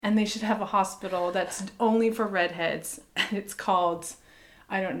And they should have a hospital that's only for redheads. And it's called,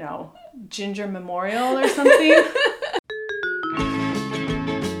 I don't know, Ginger Memorial or something.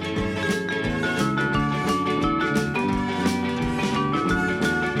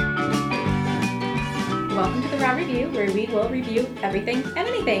 Welcome to the Raw Review, where we will review everything and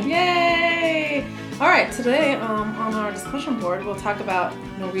anything. Yay! All right, today on our discussion board, we'll talk about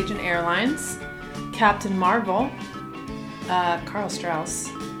Norwegian Airlines, Captain Marvel, Carl Strauss,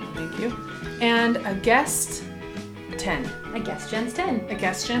 thank you, and a guest 10. A guest Gen's 10. A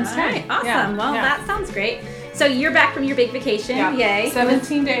guest Gen's 10. All right, awesome. Yeah, well, yeah. that sounds great. So you're back from your big vacation. Yeah. Yay.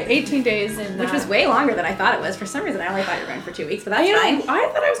 18 days in Which was way longer than I thought it was. For some reason, I only thought you were going for 2 weeks, but that's fine. I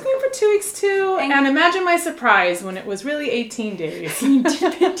thought I was going for 2 weeks too. And imagine my surprise when it was really 18 days.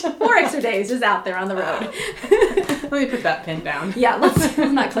 4 extra days just out there on the road. Let me put that pen down. Yeah, let's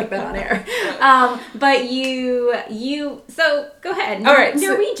not click that on air. But you, so go ahead. All right.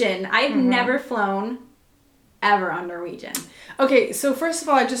 Norwegian. I've never flown ever on Norwegian. Okay, so first of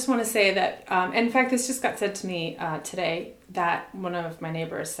all, I just want to say that, in fact, this just got said to me today, that one of my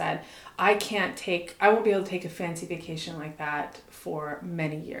neighbors said, I won't be able to take a fancy vacation like that for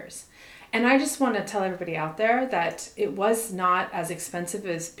many years. And I just want to tell everybody out there that it was not as expensive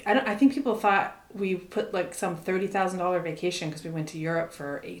as, I think people thought we put like some $30,000 vacation because we went to Europe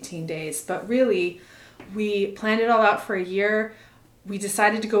for 18 days. But really, we planned it all out for a year. We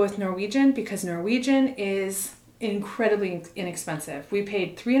decided to go with Norwegian because Norwegian is incredibly inexpensive. We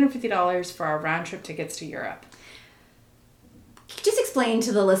paid $350 for our round trip tickets to Europe. Just explain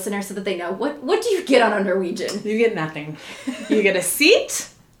to the listener so that they know, what do you get on a Norwegian? You get nothing. You get a seat,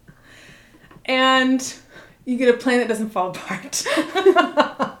 and you get a plane that doesn't fall apart.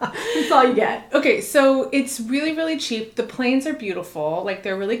 That's all you get. Okay, so it's really, really cheap. The planes are beautiful. Like,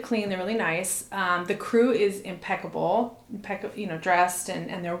 they're really clean. They're really nice. The crew is impeccable, dressed,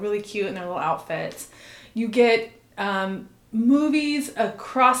 and they're really cute in their little outfits. You get movies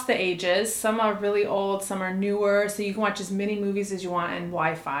across the ages. Some are really old, some are newer, so you can watch as many movies as you want and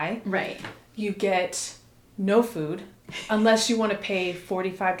Wi-Fi. Right. You get no food unless you want to pay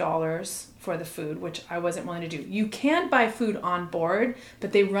 $45 for the food, which I wasn't willing to do. You can buy food on board,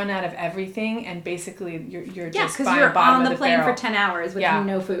 but they run out of everything, and basically you're just buying you're bottom on of the plane barrel. for 10 hours with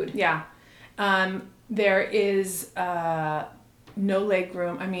no food. Yeah. There is no leg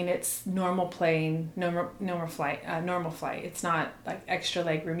room. I mean, it's normal plane, normal flight. It's not like extra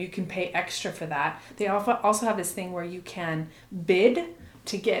leg room. You can pay extra for that. They also have this thing where you can bid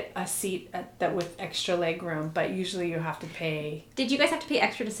to get a seat that with extra leg room, but usually you have to pay. Did you guys have to pay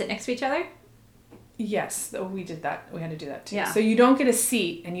extra to sit next to each other? Yes, we did that. We had to do that too. Yeah. So you don't get a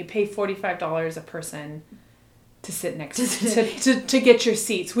seat, and you pay $45 a person to sit next to get your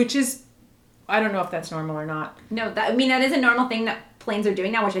seats, which is, I don't know if that's normal or not. No, that is a normal thing that planes are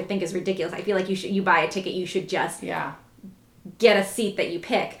doing now, which I think is ridiculous. I feel like you buy a ticket, you should just get a seat that you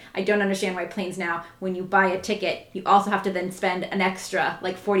pick. I don't understand why planes now, when you buy a ticket, you also have to then spend an extra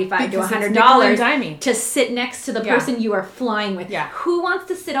like $45 to $100 to sit next to the person you are flying with. Yeah. Who wants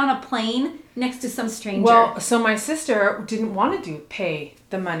to sit on a plane next to some stranger? Well, so my sister didn't want to pay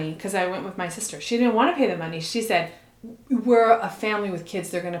the money because I went with my sister. She didn't want to pay the money. She said, we're a family with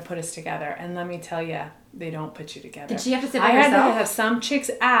kids. They're going to put us together. And let me tell you, they don't put you together. Did she have to sit by herself? I had to have some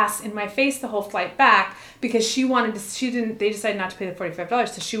chick's ass in my face the whole flight back because they decided not to pay the $45,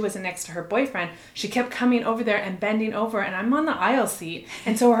 so she wasn't next to her boyfriend. She kept coming over there and bending over, and I'm on the aisle seat.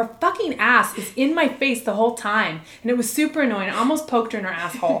 And so her fucking ass is in my face the whole time. And it was super annoying. I almost poked her in her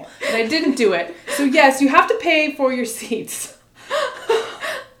asshole, but I didn't do it. So yes, you have to pay for your seats.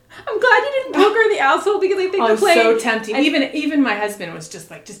 I'm glad you didn't poke her in the asshole because I think the plane... so tempting. Even my husband was just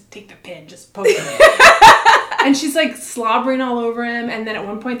like, just take the pin, just poke him. And she's like slobbering all over him. And then at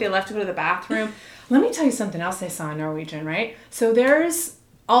one point they left to go to the bathroom. Let me tell you something else I saw in Norwegian, right? So there's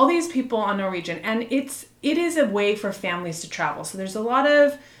all these people on Norwegian, and it is a way for families to travel. So there's a lot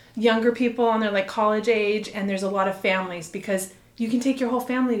of younger people on their like college age, and there's a lot of families because you can take your whole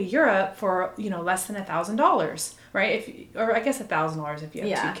family to Europe for, less than $1,000, right? Or I guess $1,000 if you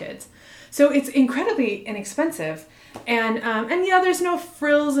have 2 kids. So it's incredibly inexpensive. And there's no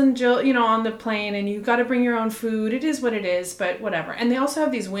frills and on the plane, and you got to bring your own food. It is what it is, but whatever. And they also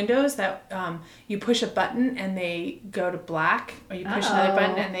have these windows that you push a button and they go to black, or you push another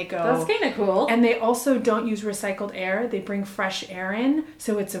button and they go. That's kind of cool. And they also don't use recycled air. They bring fresh air in,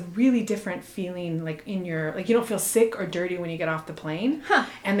 so it's a really different feeling. Like you don't feel sick or dirty when you get off the plane. Huh.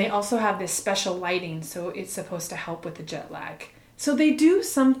 And they also have this special lighting, so it's supposed to help with the jet lag. So they do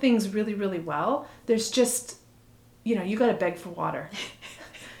some things really, really well. There's just, you got to beg for water.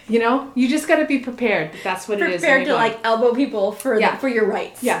 You know, you just got to be prepared. That's what it is. Prepared to like elbow people for for your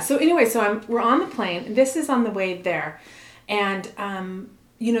rights. Yeah. So anyway, we're on the plane. This is on the way there, and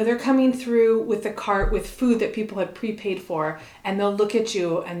you know, they're coming through with the cart with food that people had prepaid for, and they'll look at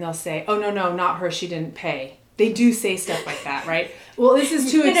you and they'll say, "Oh no, not her. She didn't pay." They do say stuff like that, right? Well, this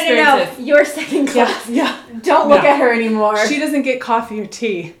is too expensive. No. You're second class. Yeah. Don't look at her anymore. She doesn't get coffee or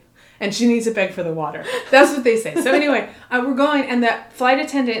tea. And she needs to beg for the water. That's what they say. So anyway, we're going, and the flight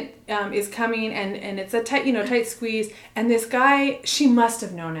attendant is coming, and it's a tight squeeze. And this guy, she must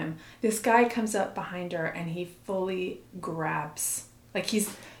have known him. This guy comes up behind her, and he fully grabs, like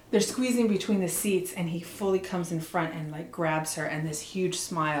they're squeezing between the seats, and he fully comes in front and like grabs her, and this huge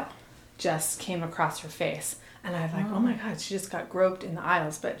smile just came across her face. And I was like, oh my God, she just got groped in the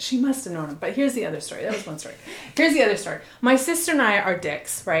aisles, but she must have known him. But here's the other story. That was one story. Here's the other story. My sister and I are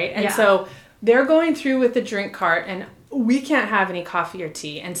dicks, right? And so they're going through with the drink cart, and we can't have any coffee or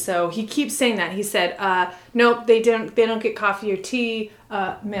tea. And so he keeps saying that. He said, nope, they don't get coffee or tea.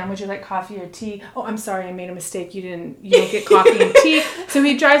 Ma'am, would you like coffee or tea? Oh, I'm sorry, I made a mistake. You don't get coffee and tea. So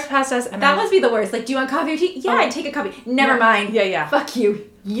he drives past us. And that must be the worst. Like, do you want coffee or tea? Yeah, I'd take a coffee. Never mind. Yeah. Fuck you.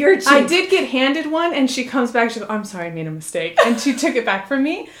 You're cheap. I did get handed one, and she comes back. She goes, I'm sorry, I made a mistake. And she took it back from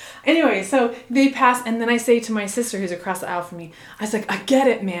me. Anyway, so they pass, and then I say to my sister, who's across the aisle from me, I was like, I get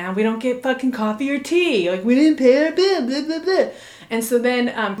it, man. We don't get fucking coffee or tea. Like, we didn't pay our bill, blah, blah, blah. And so then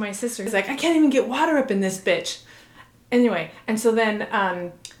my sister is like, I can't even get water up in this bitch. Anyway, and so then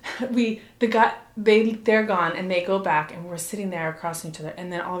they're gone, and they go back, and we're sitting there across from each other,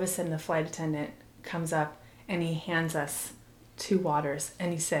 and then all of a sudden the flight attendant comes up, and he hands us 2 waters,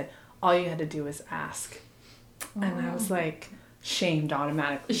 and he said, all you had to do was ask. And I was like, shamed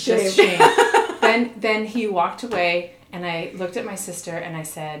automatically. Just shamed. Then he walked away, and I looked at my sister, and I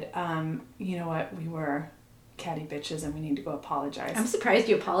said, you know what, we were catty bitches, and we need to go apologize. I'm surprised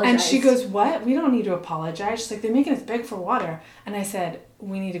you apologized. And she goes, what? We don't need to apologize. She's like, they're making us beg for water. And I said,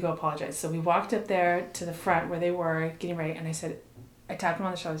 we need to go apologize. So we walked up there to the front where they were getting ready, and I tapped him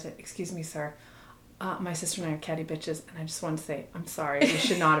on the shoulder and said, excuse me, sir. My sister and I are catty bitches, and I just want to say, I'm sorry. We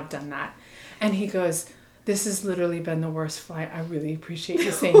should not have done that. And he goes, this has literally been the worst flight. I really appreciate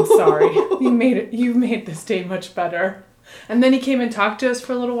you saying sorry. You made this day much better. And then he came and talked to us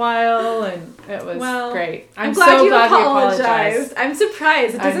for a little while, and it was great. I'm glad so you apologized. I'm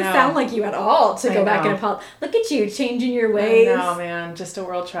surprised. It doesn't sound like you at all to go back and apologize. Look at you, changing your ways. I know, man. Just a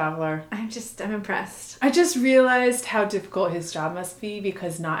world traveler. I'm impressed. I just realized how difficult his job must be,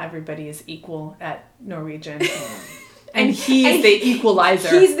 because not everybody is equal at Norwegian. And he's the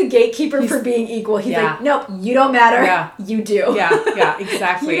equalizer. He's the gatekeeper for being equal. He's like, nope, you don't matter. Yeah. You do. Yeah,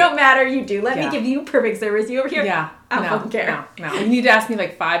 exactly. You don't matter. You do. Let me give you perfect service. You over here. Yeah. I don't care. No. You need to ask me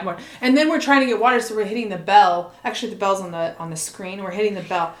like 5 more. And then we're trying to get water, so we're hitting the bell. Actually, the bell's on the screen. We're hitting the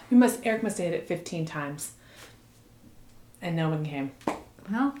bell. Eric must have hit it 15 times. And no one came.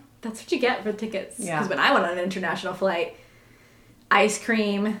 Well, that's what you get for tickets. Yeah. Because when I went on an international flight, ice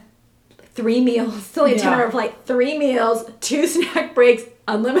cream, 3 meals, still a 10-hour flight, 3 meals, 2 snack breaks,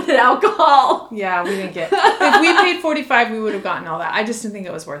 unlimited alcohol. Yeah, we didn't get. If we paid $45, we would have gotten all that. I just didn't think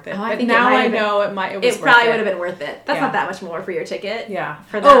it was worth it. But now I know it was worth it. It probably would have been worth it. That's not that much more for your ticket. Yeah.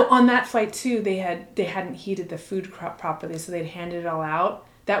 For that. On that flight too, they hadn't heated the food properly, so they'd handed it all out.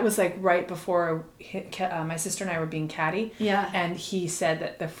 That was like right before my sister and I were being catty. Yeah. And he said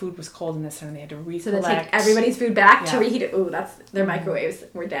that the food was cold in the center and they had to recollect. So they take everybody's food back to reheat it. Ooh, their microwaves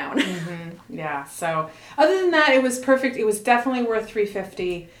were down. Mm-hmm. Yeah. So other than that, it was perfect. It was definitely worth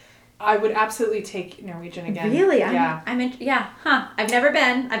 $350. I would absolutely take Norwegian again. Really? Yeah. I've never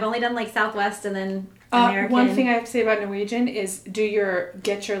been. I've only done like Southwest and then American. One thing I have to say about Norwegian is get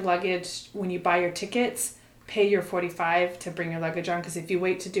your luggage when you buy your tickets. Pay your $45 to bring your luggage on, because if you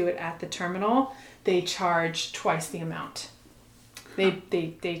wait to do it at the terminal, they charge twice the amount. They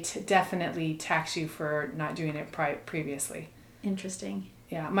definitely tax you for not doing it previously. Interesting.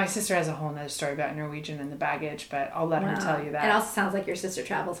 Yeah, my sister has a whole other story about Norwegian and the baggage, but I'll let her tell you that. It also sounds like your sister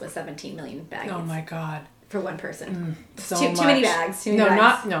travels with 17 million bags. Oh my God. For one person. So much. Too many bags.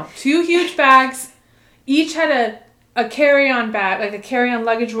 2 huge bags. Each had a carry-on bag, like a carry-on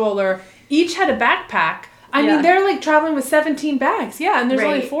luggage roller. Each had a backpack. I mean, they're like traveling with 17 bags. Yeah, and there's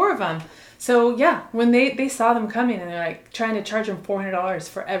only 4 of them. So, yeah, when they saw them coming, and they're like trying to charge them $400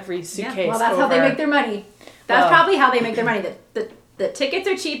 for every suitcase. Yeah, well, that's how they make their money. That's probably how they make their money. The tickets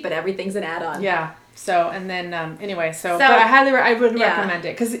are cheap, but everything's an add-on. Yeah. So, and then, but I would recommend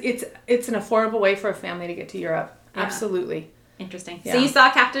it, because it's an affordable way for a family to get to Europe. Yeah. Absolutely. Interesting. Yeah. So you saw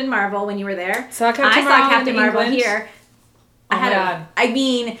Captain Marvel when you were there. I saw Captain Marvel here.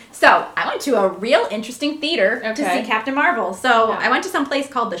 So I went to a real interesting theater to see Captain Marvel. So I went to some place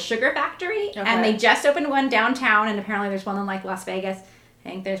called the Sugar Factory, and they just opened one downtown, and apparently there's one in like Las Vegas. I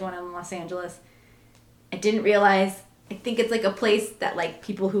think there's one in Los Angeles. I didn't realize. I think it's like a place that like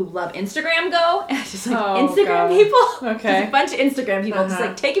people who love Instagram go, and it's just like Instagram people. Okay. Just a bunch of Instagram people just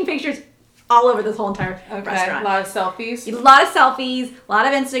like taking pictures all over this whole entire restaurant. A lot of selfies. A lot of selfies, a lot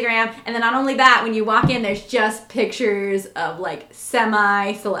of Instagram, and then not only that, when you walk in, there's just pictures of like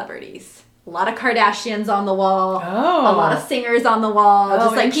semi-celebrities. A lot of Kardashians on the wall. A lot of singers on the wall.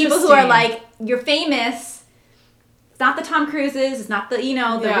 Just like people who are like, you're famous. It's not the Tom Cruises. It's not the, the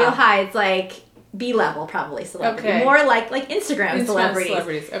real high. It's like B-level probably celebrity. Okay. More like Instagram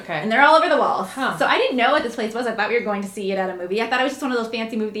celebrities. Okay. And they're all over the walls. Huh. So I didn't know what this place was. I thought we were going to see it at a movie. I thought it was just one of those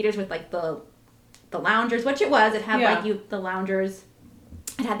fancy movie theaters with like the loungers, which it was. It had like the loungers.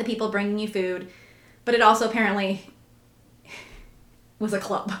 It had the people bringing you food. But it also apparently was a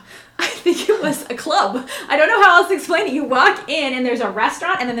club. I think it was a club. I don't know how else to explain it. You walk in and there's a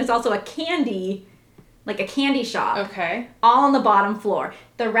restaurant and then there's also a candy shop. Okay. All on the bottom floor.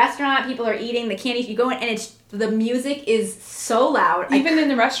 The restaurant, people are eating the candy. You go in and the music is so loud. Even in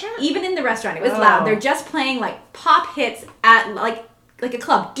the restaurant? Even in the restaurant. It was loud. They're just playing like pop hits at like a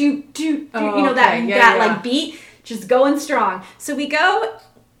club. Like beat just going strong. So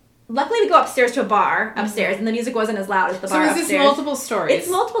luckily we go upstairs to a bar upstairs and the music wasn't as loud as the bar upstairs. So is this multiple stories? It's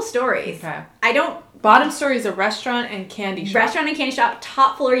multiple stories. Okay. Bottom story is a restaurant and candy shop. Restaurant and candy shop.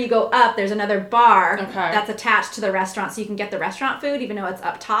 Top floor, you go up. There's another bar that's attached to the restaurant, so you can get the restaurant food, even though it's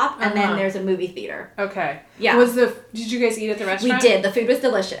up top. And then there's a movie theater. Okay. Yeah. Did you guys eat at the restaurant? We did. The food was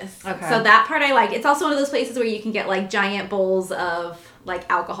delicious. Okay. So that part I liked. It's also one of those places where you can get like giant bowls of like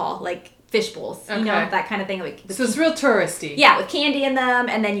alcohol, like fish bowls, that kind of thing. So it's real touristy. Yeah, with candy in them,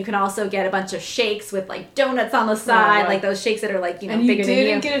 and then you can also get a bunch of shakes with like donuts on the side, like those shakes that are like bigger than you. And you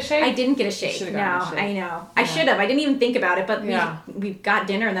didn't get a shake? I didn't get a shake. No, I know. Yeah. I should have. I didn't even think about it, but we got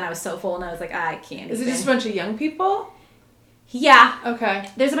dinner, and then I was so full, and I was like, I can't. Is it just a bunch of young people? Yeah. Okay.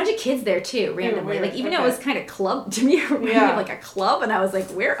 There's a bunch of kids there too, randomly. Like even though it was kind of club to me, like a club, and I was like,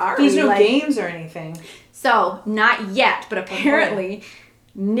 where are we? There's no games or anything. So not yet, but apparently.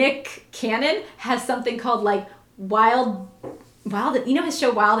 Nick Cannon has something called like Wild, his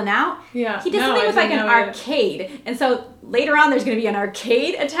show Wild and Out? Yeah. He did something with like an arcade. And so later on there's going to be an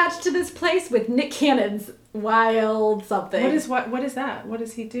arcade attached to this place with Nick Cannon's Wild something. What is that? What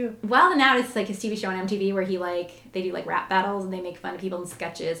does he do? Wild and Out is like his TV show on MTV where they do like rap battles and they make fun of people in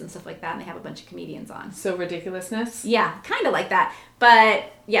sketches and stuff like that, and they have a bunch of comedians on. So ridiculousness? Yeah, kind of like that.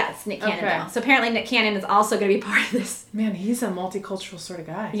 But yeah, it's Nick Cannon now. So apparently Nick Cannon is also going to be part of this. Man, he's a multicultural sort of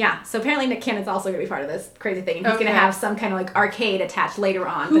guy. Yeah, so apparently Nick Cannon's also going to be part of this crazy thing. And he's going to have some kind of like arcade attached later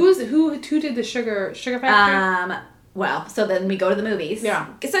on. Who did the Sugar Factory? Well, so then we go to the movies. Yeah.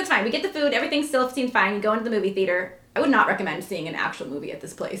 So it's fine. We get the food. Everything still seems fine. You go into the movie theater. I would not recommend seeing an actual movie at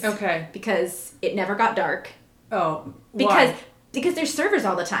this place. Okay. Because it never got dark. Oh. Why? Because there's servers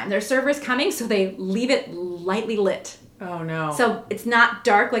all the time. There's servers coming, so they leave it lightly lit. Oh, no. So it's not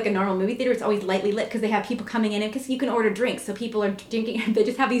dark like a normal movie theater. It's always lightly lit because they have people coming in, because you can order drinks. So people are drinking, and they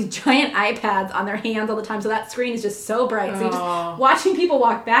just have these giant iPads on their hands all the time. So that screen is just so bright. So you're just watching people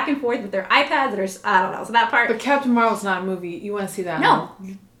walk back and forth with their iPads that are, I don't know. So that part. But Captain Marvel's not a movie. You want to see that? No.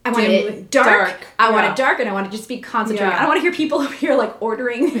 I want it dark. I want it dark, and I want it to just be concentrated. I don't want to hear people over here like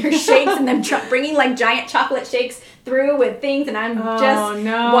ordering their shakes and them bringing like giant chocolate shakes through with things, and I'm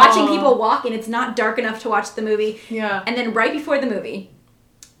just watching people walk, and it's not dark enough to watch the movie. Yeah. And then right before the movie,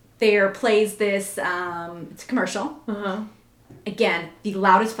 there plays this. It's a commercial. Again, the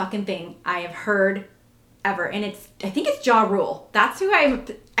loudest fucking thing I have heard ever, and I think it's Ja Rule. That's who I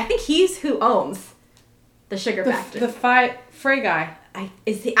think he's who owns the Sugar Factory. The Frey guy. I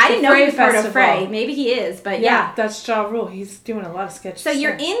didn't know he was part of Frey. Maybe he is, but yeah. That's Ja Rule. He's doing a lot of sketches. So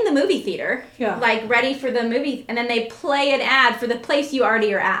you're in the movie theater, like ready for the movie, and then they play an ad for the place you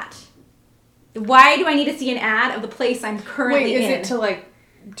already are at. Why do I need to see an ad of the place I'm currently in? Is it to like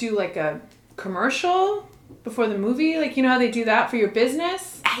do like a commercial before the movie? Like, you know how they do that for your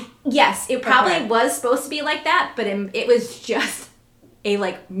business? Yes, it probably was supposed to be like that, but it was just a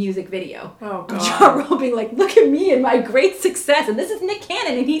like music video. Oh god. Ja Rule being like, look at me and my great success, and this is Nick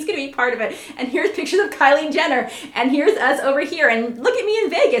Cannon and he's gonna be part of it, and here's pictures of Kylie Jenner, and here's us over here, and look at me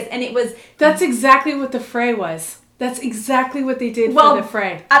in Vegas. And it was that's exactly what the Frey was. That's exactly what they did for the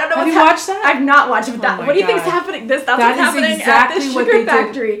Frey. I don't know. Have you watched that? I've not watched it. What do you think's happening? That's what's happening exactly at the Sugar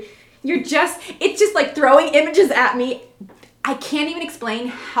Factory. It's just like throwing images at me. I can't even explain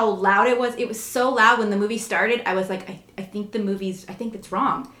how loud it was. It was so loud when the movie started. I was like, I think it's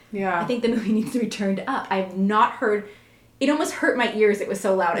wrong. Yeah. I think the movie needs to be turned up. I've not heard it almost hurt my ears. It was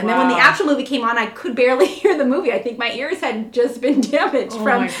so loud. And then when the actual movie came on, I could barely hear the movie. I think my ears had just been damaged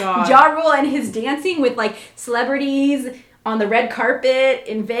from Ja Rule and his dancing with like celebrities on the red carpet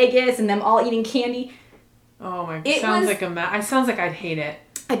in Vegas and them all eating candy. Oh my god. It sounds like I'd hate it.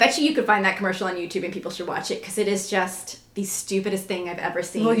 I bet you could find that commercial on YouTube and people should watch it because it is just the stupidest thing I've ever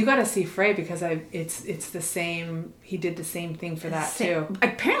seen. Well, you got to see Frey because it's the same. He did the same thing for that too.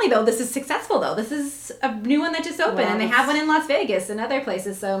 Apparently, though, this is successful. Though this is a new one that just opened, and they have one in Las Vegas and other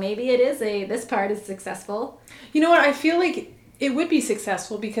places. So maybe this part is successful. You know what? I feel like it would be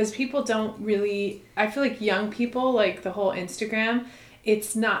successful because people don't really. I feel like young people, like the whole Instagram,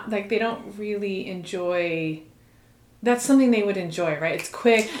 it's not like they don't really enjoy. That's something they would enjoy, right? It's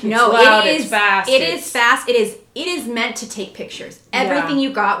quick, it's loud, it's fast. It is fast. It is meant to take pictures. Everything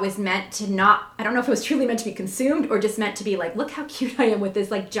you got was meant to not, I don't know if it was truly meant to be consumed or just meant to be like, look how cute I am with this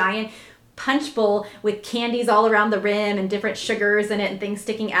like giant punch bowl with candies all around the rim and different sugars in it and things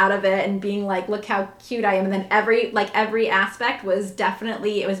sticking out of it and being like, look how cute I am. And then every aspect was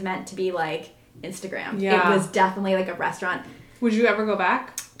definitely, it was meant to be like Instagram. Yeah. It was definitely like a restaurant. Would you ever go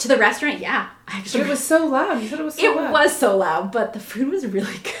back? To the restaurant, yeah. But it was so loud. You said it was so loud. It was so loud, but the food was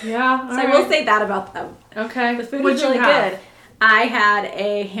really good. Yeah. So I will say that about them. Okay. The food was really good. I had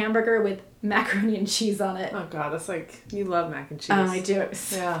a hamburger with macaroni and cheese on it. Oh god, that's like, you love mac and cheese. Oh, I do. It was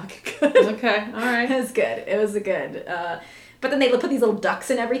so good. Okay, all right. It was good. It was good. But then they put these little ducks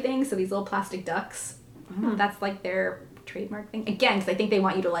and everything, so these little plastic ducks. I don't know if that's like their trademark thing. Again, because I think they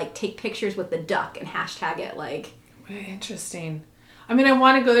want you to like take pictures with the duck and hashtag it like. Interesting. I mean, I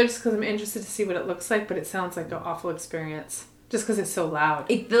want to go there just because I'm interested to see what it looks like, but it sounds like an awful experience just because it's so loud.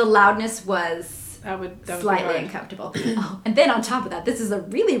 The loudness was that would slightly uncomfortable. Oh, and then on top of that, this is a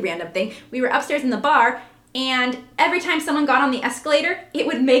really random thing. We were upstairs in the bar, and every time someone got on the escalator, it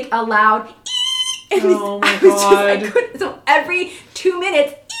would make a loud oh my god. So every 2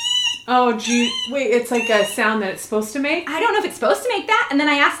 minutes, oh, gee. Wait, it's like a sound that it's supposed to make? I don't know if it's supposed to make that. And then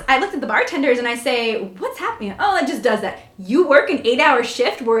I looked at the bartenders and I say, what's happening? Oh, it just does that. You work an 8-hour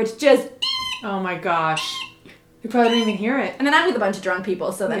shift where it's just... Oh my gosh. You probably don't even hear it. And then I'm with a bunch of drunk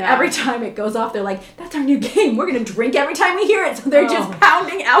people, so then every time it goes off, they're like, that's our new game. We're going to drink every time we hear it. So they're just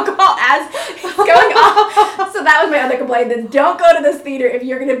pounding alcohol as it's going off. So that was my other complaint, that don't go to this theater if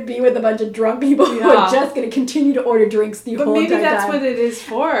you're going to be with a bunch of drunk people who are just going to continue to order drinks the whole time. But maybe that's what it is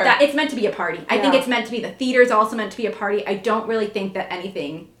for. It's meant to be a party. I think it's meant to be, the theater's also meant to be a party. I don't really think that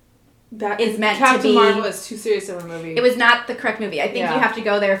anything... That is meant Captain to be... Marvel is too serious of a movie. It was not the correct movie. I think you have to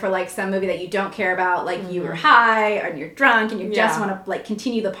go there for like some movie that you don't care about, like you were high and you're drunk and you just want to like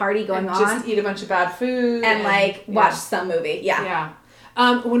continue the party going on. Just eat a bunch of bad food. And like watch some movie. Yeah.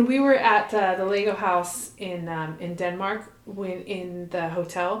 When we were at the Lego house in Denmark, in the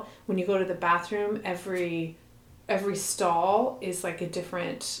hotel, when you go to the bathroom, every stall is like a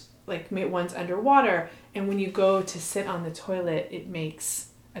different, like one's underwater. And when you go to sit on the toilet, it makes...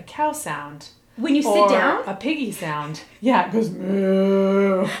 a cow sound. When you sit down? A piggy sound. Yeah, it goes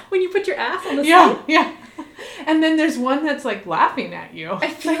moo. When you put your ass on the side? Yeah. And then there's one that's like laughing at you. I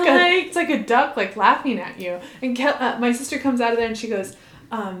feel it's like a duck like laughing at you. And my sister comes out of there and she goes,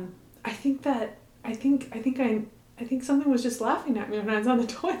 I think something was just laughing at me when I was on the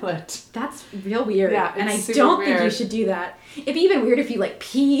toilet. That's real weird. Yeah, and I don't think you should do that. It'd be even weird if you like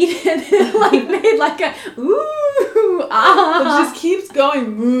peed and then like made like a ooh ah. It just keeps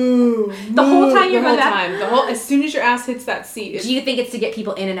going moo. The whole time you're going back. As soon as your ass hits that seat. Do you think it's to get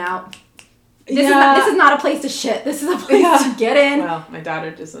people in and out? This is not a place to shit. This is a place to get in. Well, my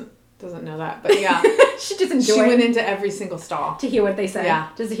daughter doesn't know that, but yeah. She just enjoyed. She went into every single stall to hear what they say. Yeah,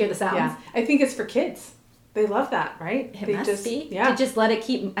 just to hear the sounds. Yeah, I think it's for kids. They love that, right? It must be. Yeah. To just let it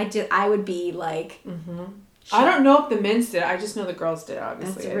keep... I would be like... Mm-hmm. I don't know if the men's did it. I just know the girls did it,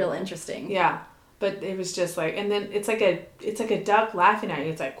 obviously. That's real interesting. Yeah. But it was just like... And then it's like a duck laughing at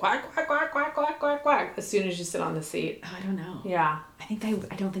you. It's like quack, quack, quack, quack, quack, quack, quack. As soon as you sit on the seat. Oh, I don't know. Yeah. I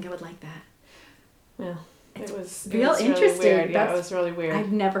don't think I would like that. Yeah. It was real interesting. Really weird. Yeah, it was really weird.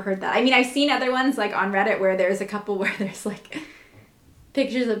 I've never heard that. I mean, I've seen other ones like on Reddit where there's a couple where there's like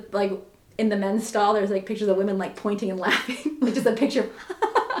pictures of like... In the men's stall, there's like pictures of women like pointing and laughing. Like just a picture.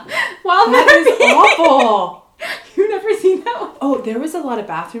 Wow, that is awful. You've never seen that one? Oh, there was a lot of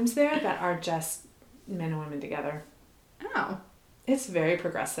bathrooms there that are just men and women together. Oh. It's very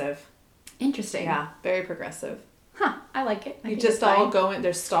progressive. Interesting. Yeah, very progressive. Huh, I like it. You just all go in,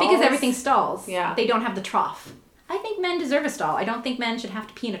 there's stalls. Because everything stalls. Yeah. They don't have the trough. I think men deserve a stall. I don't think men should have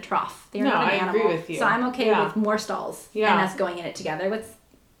to pee in a trough. They're not an animal. I agree with you. So I'm okay with more stalls. And us going in it together.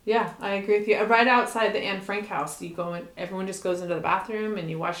 Yeah, I agree with you. Right outside the Anne Frank house, you go in, everyone just goes into the bathroom and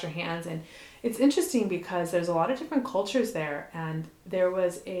you wash your hands. And it's interesting because there's a lot of different cultures there. And there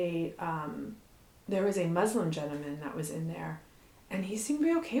was a Muslim gentleman that was in there, and he seemed to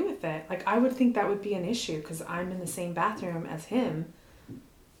be okay with it. Like, I would think that would be an issue because I'm in the same bathroom as him.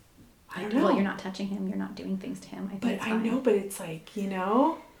 I don't know. Well, you're not touching him. You're not doing things to him. I know, but it's like,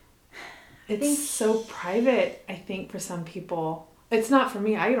 it's so private, I think, for some people. It's not for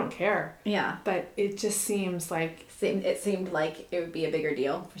me. I don't care. Yeah. But it just seems like... It seemed like it would be a bigger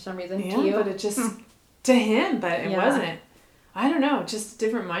deal for some reason to you. Yeah, but it just... To him, but it wasn't. I don't know. Just a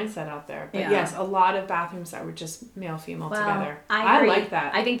different mindset out there. But yes, a lot of bathrooms that were just male, female together. I like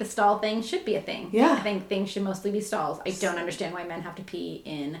that. I think the stall thing should be a thing. Yeah. I think things should mostly be stalls. I don't understand why men have to pee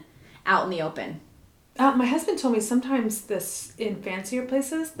out in the open. My husband told me sometimes in fancier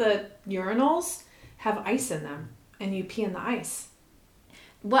places, the urinals have ice in them, and you pee in the ice.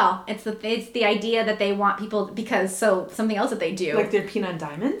 Well, it's the idea that they want people, because something else that they do. Like they're peeing on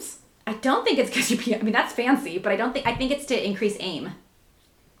diamonds? I don't think it's because you pee. I mean, that's fancy, but I think it's to increase aim.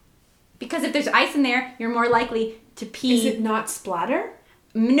 Because if there's ice in there, you're more likely to pee. Is it not splatter?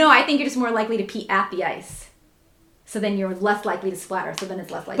 No, I think you're just more likely to pee at the ice. So then you're less likely to splatter. So then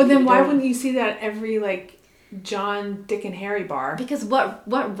it's less likely. But then why wouldn't you see that at every John, Dick, and Harry bar? Because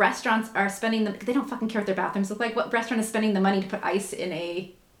what restaurants are spending they don't fucking care what their bathrooms look like. What restaurant is spending the money to put ice in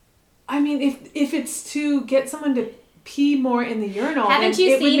a... I mean, if it's to get someone to pee more in the urinal, haven't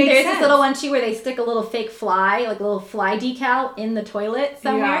you seen there's this little one too where they stick a little fake fly, like a little fly decal in the toilet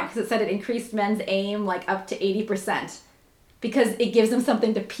somewhere because it said it increased men's aim up to 80%. Because it gives them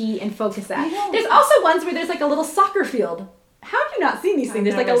something to pee and focus at. There's also ones where there's a little soccer field. How have you not seen these things?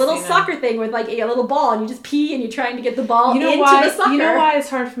 There's a little soccer thing with a little ball, and you just pee and you're trying to get the ball into the soccer. You know why it's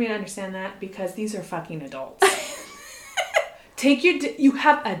hard for me to understand that? Because these are fucking adults. You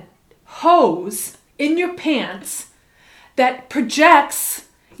have a hose in your pants that projects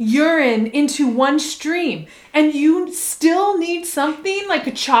urine into one stream, and you still need something like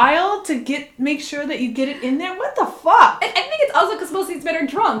a child to make sure that you get it in there. What the fuck? I think it's also because most of these men are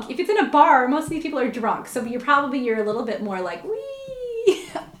drunk. If it's in a bar, most of these people are drunk, so you're a little bit more like wee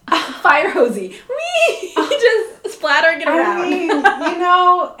fire hosey wee just splattering it around. I mean,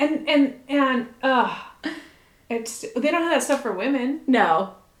 it's they don't have that stuff for women.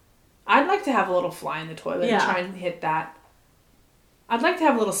 No, I'd like to have a little fly in the toilet and try and hit that. I'd like to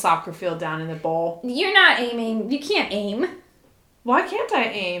have a little soccer field down in the bowl. You're not aiming. You can't aim. Why can't I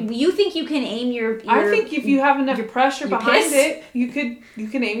aim? You think you can aim your I think if you have enough pressure behind it, you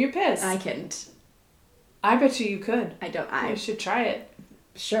can aim your piss. I couldn't. I bet you could. I You should try it.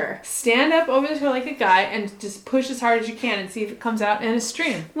 Sure. Stand up over the toilet like a guy and just push as hard as you can and see if it comes out in a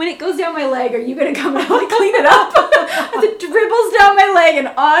stream. When it goes down my leg, are you going to come out and clean it up? As it dribbles down my leg and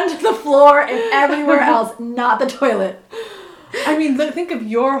onto the floor and everywhere else, not the toilet. I mean, think of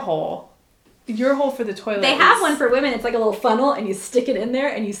your hole. Your hole for the toilet. They have one for women. It's like a little funnel, and you stick it in there,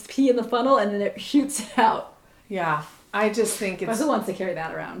 and you pee in the funnel, and then it shoots out. Yeah. I just think it's... But who wants to carry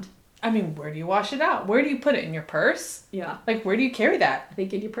that around? I mean, where do you wash it out? Where do you put it? In your purse? Yeah. Where do you carry that? I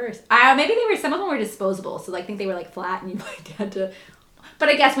think in your purse. Maybe some of them were disposable, so I think they were flat, and you had to... But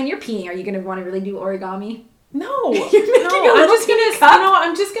I guess when you're peeing, are you going to want to really do origami? No. I'm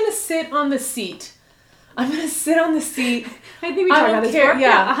just gonna sit on the seat. I'm going to sit on the seat. I think we talked about this before.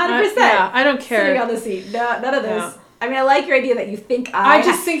 Yeah, 100%. I don't care. Sitting on the seat. No, none of this. No. I mean, I like your idea that you think I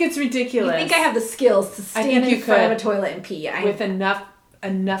just think it's ridiculous. You think I have the skills to stand in front of a toilet and pee. With enough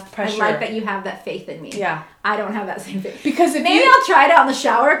pressure. I like that you have that faith in me. Yeah. I don't have that same faith. Because maybe I'll try it out in the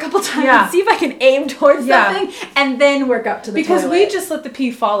shower a couple times and see if I can aim towards something and then work up to the toilet. Because we just let the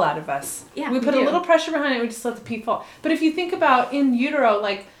pee fall out of us. Yeah, we put a little pressure behind it, we just let the pee fall. But if you think about in utero,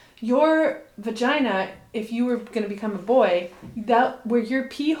 your vagina, if you were going to become a boy, that where your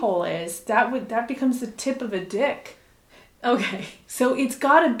pee hole is, that becomes the tip of a dick. Okay. So it's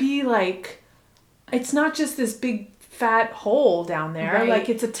got to be it's not just this big fat hole down there. Right.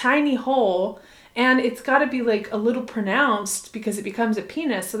 It's a tiny hole, and it's got to be a little pronounced because it becomes a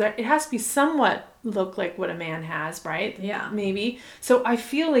penis, so that it has to be somewhat look like what a man has, right? Yeah. Maybe. So I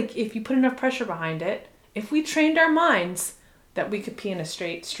feel if you put enough pressure behind it, if we trained our minds, that we could pee in a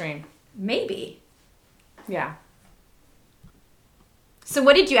straight stream. Maybe. Yeah. So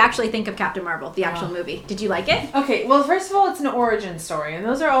what did you actually think of Captain Marvel, the actual movie? Did you like it? Okay, well, first of all, it's an origin story, and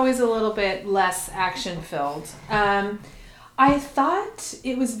those are always a little bit less action-filled. I thought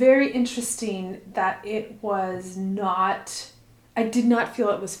it was very interesting that it was not... I did not feel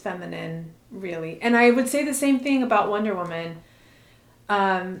it was feminine, really. And I would say the same thing about Wonder Woman.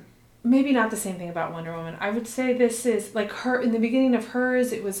 maybe not the same thing about Wonder Woman. I would say this is like her in the beginning of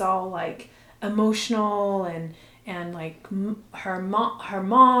hers. It was all like emotional and like her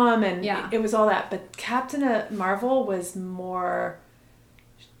mom and it was all that. But Captain Marvel was more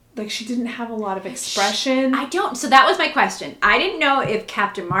like she didn't have a lot of expression. So that was my question. I didn't know if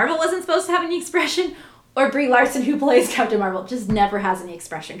Captain Marvel wasn't supposed to have any expression or Brie Larson, who plays Captain Marvel, just never has any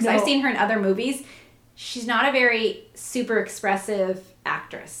expression. Because I've seen her in other movies. She's not a very super expressive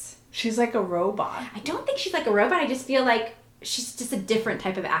actress. She's like a robot. I don't think she's like a robot. I just feel like she's just a different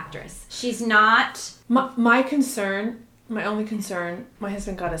type of actress. She's not... My only concern, my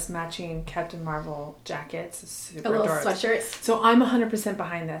husband got us matching Captain Marvel jackets. Super little adorable. sweatshirts. So I'm 100%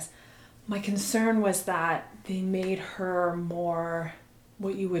 behind this. My concern was that they made her more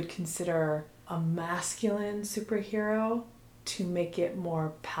what you would consider a masculine superhero to make it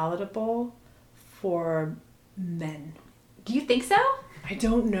more palatable for men. Do you think so? I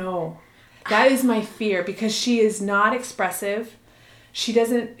don't know. That is my fear because she is not expressive. She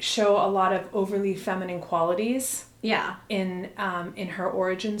doesn't show a lot of overly feminine qualities. Yeah. In her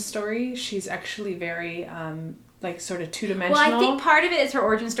origin story, she's actually very like sort of two-dimensional. Well, I think part of it is her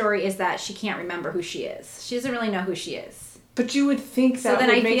origin story is that she can't remember who she is. She doesn't really know who she is. But you would think that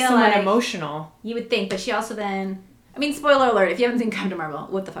would make someone emotional. You would think, but she also then... I mean, spoiler alert, if you haven't seen Captain Marvel,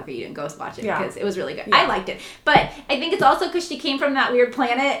 what the fuck are you doing? Go watch it, because it was really good. Yeah. I liked it. But I think it's also because she came from that weird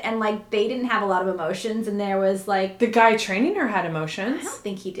planet, and, like, they didn't have a lot of emotions, and there was, like... The guy training her had emotions. I don't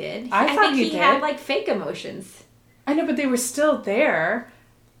think he did. I thought he did. Had, like, fake emotions. I know, but they were still there.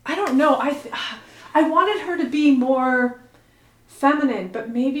 I don't know. I wanted her to be more feminine, but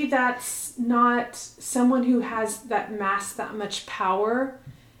maybe that's not someone who has that much power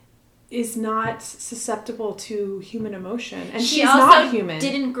is not susceptible to human emotion. And she's not human. She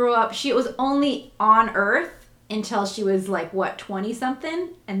also didn't grow up. She was only on Earth until she was like, 20-something?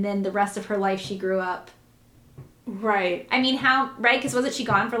 And then the rest of her life she grew up. Right. I mean, right? Because wasn't she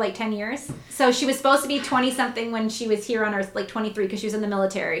gone for like 10 years? So she was supposed to be 20-something when she was here on Earth, like 23, because she was in the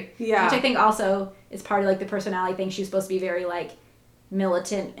military. Yeah. Which I think also is part of like the personality thing. She was supposed to be very like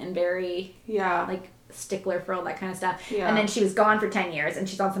militant and very like stickler for all that kind of stuff. Yeah. And then she was gone for 10 years and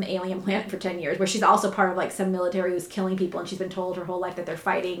she's on some alien planet for 10 years where she's also part of like some military who's killing people and she's been told her whole life that they're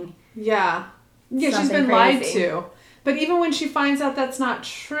fighting. Yeah. Yeah, she's been lied to. But even when she finds out that's not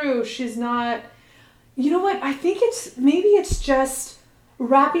true, she's not... You know what? I think it's just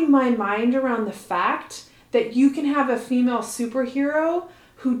wrapping my mind around the fact that you can have a female superhero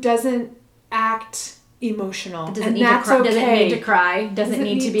who doesn't act emotional. Doesn't need to cry. Doesn't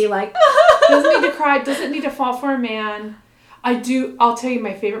need to be like... Doesn't need to cry. Doesn't need to fall for a man. I'll tell you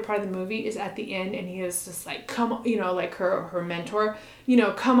my favorite part of the movie is at the end and he is just like, come on, like her mentor,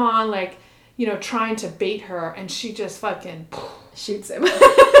 come on, like, trying to bait her and she just fucking shoots him.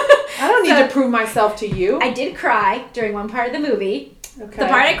 I don't need to prove myself to you. I did cry during one part of the movie. Okay. The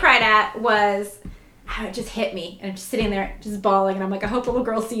part I cried at was... It just hit me, and I'm just sitting there, just bawling, and I'm like, I hope little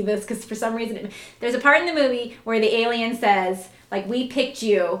girls see this, because for some reason, there's a part in the movie where the alien says, like, we picked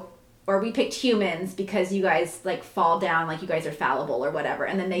you, or we picked humans because you guys, like, fall down, like, you guys are fallible or whatever,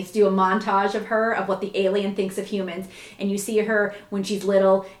 and then they do a montage of her, of what the alien thinks of humans, and you see her when she's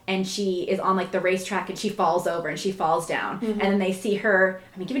little, and she is on, like, the racetrack, and she falls over, and she falls down, and then they see her,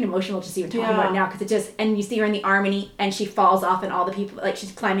 I mean, getting emotional just even talking about it now, because it just, and you see her in the army, and she falls off, and all the people, like,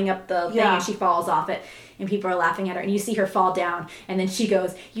 she's climbing up the thing, and she falls off it, and people are laughing at her, and you see her fall down, and then she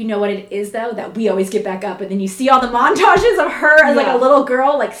goes, you know what it is, though? That we always get back up, and then you see all the montages of her as, like, a little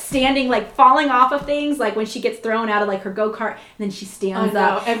girl, like, standing, like, falling off of things, like, when she gets thrown out of, like, her go-kart, and then she stands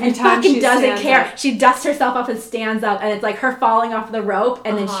up, every time she doesn't care. Up. She dusts herself up and stands up, and it's, like, her falling off the rope,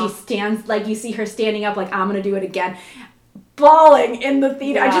 and then she stands, like, you see her standing up, like, I'm gonna do it again, bawling in the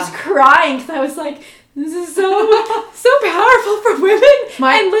theater, I'm just crying, because I was like... This is so powerful for women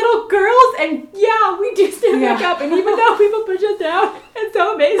and little girls, and we do stand back up, and even though people push us down, it's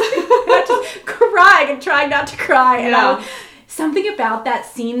so amazing. I just crying and trying not to cry, and something about that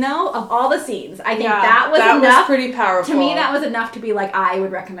scene, though, of all the scenes, I think that was enough. That was pretty powerful. To me, that was enough to be like, I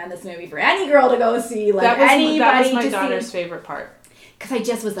would recommend this movie for any girl to go see, like anybody. That was my daughter's favorite part. Because I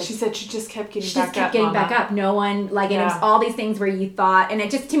just was like... She said she just kept getting back up. No one, like, and it was all these things where you thought... And it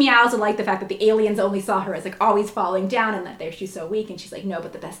just, to me, I also like the fact that the aliens only saw her as, like, always falling down and that she's so weak. And she's like, no,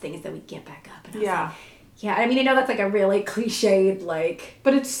 but the best thing is that we get back up. And I was like, I mean, I know that's, like, a really cliched, like...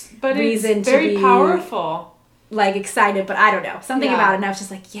 But it's very powerful. Like, excited, but I don't know. Something about it, and I was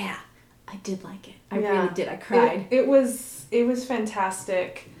just like, I did like it. I really did. I cried. It was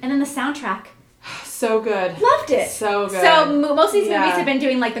fantastic. And then the soundtrack... So good. Loved it. So good. So most of these movies have been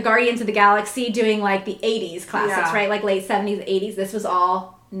doing like the Guardians of the Galaxy, doing like the 80s classics, right? Like late 70s, 80s. This was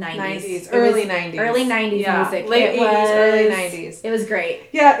all 90s. Early 90s. Early 90s music. Late 80s, early 90s. It was great.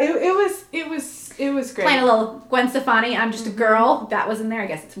 Yeah, it was great. Playing a little Gwen Stefani, I'm Just a Girl. That was in there. I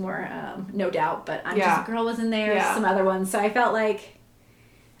guess it's more No Doubt, but I'm Just a Girl was in there. Yeah. Some other ones. So I felt like...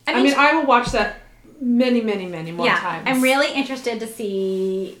 I mean, I will watch that many, many, many more times. I'm really interested to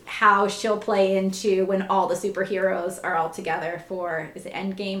see how she'll play into when all the superheroes are all together for, is it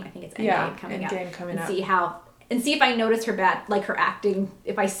Endgame? I think it's Endgame coming up. And see if I notice her her acting,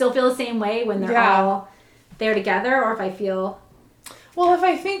 if I still feel the same way when they're all there together, or if I feel... Well, if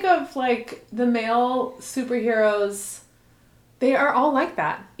I think of, like, the male superheroes, they are all like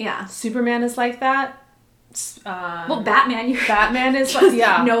that. Yeah. Superman is like that. Batman. Batman is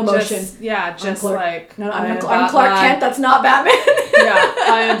like, no emotion. Just like... No, I'm Clark Kent, that's not Batman.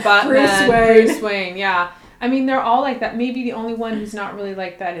 I am Batman. Bruce Wayne, yeah. I mean, they're all like that. Maybe the only one who's not really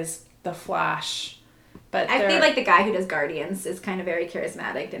like that is the Flash. But I feel like the guy who does Guardians is kind of very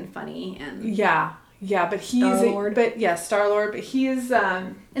charismatic and funny. And but he's... Star-Lord. Star-Lord. But he is...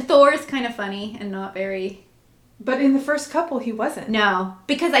 And Thor is kind of funny and not very... But in the first couple, he wasn't. No,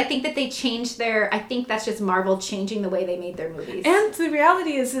 because I think that they changed I think that's just Marvel changing the way they made their movies. And the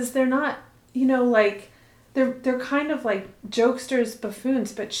reality is they're not, like, they're kind of like jokesters,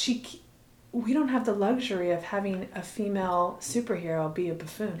 buffoons, but we don't have the luxury of having a female superhero be a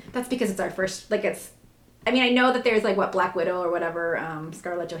buffoon. That's because it's our first, I know that there's, Black Widow or whatever,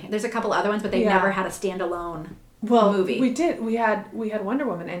 Scarlett Johansson. There's a couple other ones, but they've never had a standalone movie. We did. We had Wonder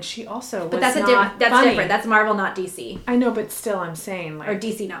Woman, and she also was that's not that's funny. different. That's Marvel, not DC. I know, but still, I'm saying or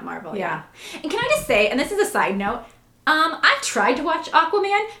DC, not Marvel. Yeah. And can I just say, and this is a side note, I've tried to watch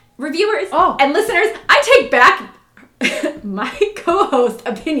Aquaman. Reviewers and listeners, I take back my co-host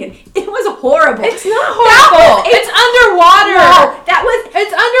opinion. It was horrible. It's not horrible. It's underwater. No,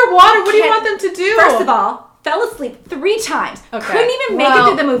 it's underwater. What do you want them to do? First of all, fell asleep 3 times. Okay. Couldn't even make it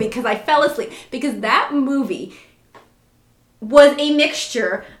through the movie because I fell asleep. Because that movie was a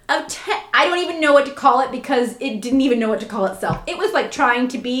mixture of... I don't even know what to call it because it didn't even know what to call itself. It was like trying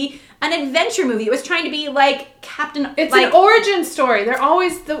to be an adventure movie. It was trying to be like Captain... It's an origin story. They're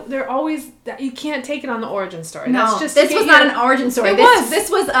always... You can't take it on the origin story. No, this was not an origin story. This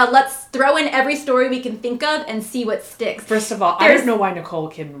was let's throw in every story we can think of and see what sticks. First of all, I don't know why Nicole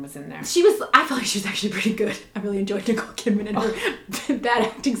Kidman was in there. I feel like she was actually pretty good. I really enjoyed Nicole Kidman and her bad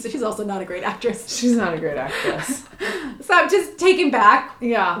acting, so she's also not a great actress. She's not a great actress. So I'm just taking back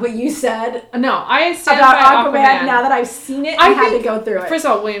what you said. No, I stand about by Aquaman. Now that I've seen it, I had to go through it. First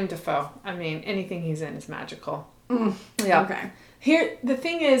of all, William Dafoe. I mean, anything he's in is magical. Yeah. Okay. Here, the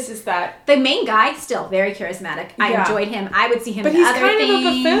thing is that... The main guy, still very charismatic. I enjoyed him. I would see him in other things. But he's kind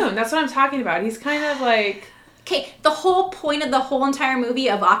of a buffoon. That's what I'm talking about. He's kind of like... Okay, the whole point of the whole entire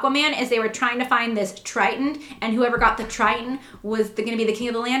movie of Aquaman is they were trying to find this Triton, and whoever got the Triton was going to be the king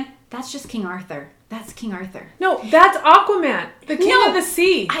of the land. That's just King Arthur. That's King Arthur. No, that's Aquaman, the king of the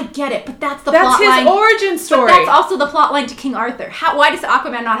sea. I get it, but that's the plot line. That's his origin story. But that's also the plot line to King Arthur. Why does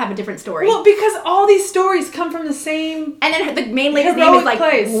Aquaman not have a different story? Well, because all these stories come from the same... And then the main lady's name is like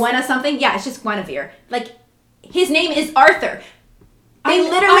Gwen something. Yeah, it's just Guinevere. Like, his name is Arthur. They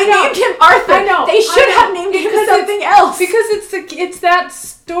literally named him Arthur. I know. They should have named him something else. Because it's that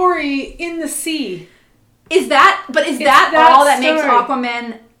story in the sea. Is that all that makes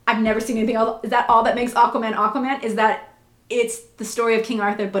Aquaman... I've never seen anything else. Is that all that makes Aquaman Aquaman? Is that it's the story of King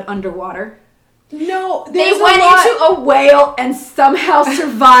Arthur but underwater? No, they went into a whale and somehow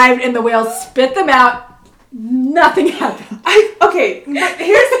survived, and the whale spit them out. Nothing happened. But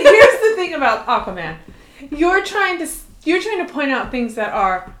here's the thing about Aquaman. You're trying to point out things that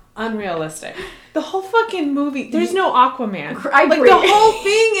are unrealistic. The whole fucking movie, there's no Aquaman. I agree. The whole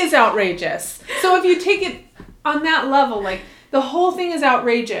thing is outrageous. So if you take it on that level, the whole thing is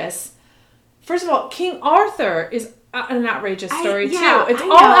outrageous. First of all, King Arthur is an outrageous story too. It's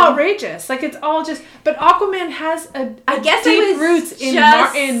all outrageous. It's all just... But Aquaman has deep roots in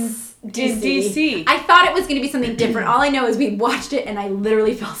DC. I thought it was going to be something different. All I know is we watched it and I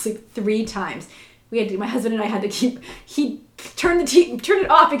literally fell asleep 3 times. My husband and I had to he turned it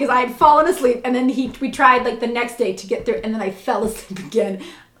off because I had fallen asleep, and then we tried the next day to get through it, and then I fell asleep again.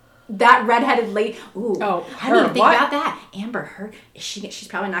 That redheaded lady. Ooh. Oh, I didn't even think about that. Amber Heard. She's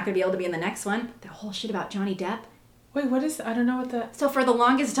probably not going to be able to be in the next one. The whole shit about Johnny Depp. Wait, what is... I don't know what the... So for the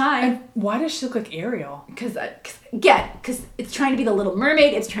longest time... And why does she look like Ariel? Because it's trying to be the Little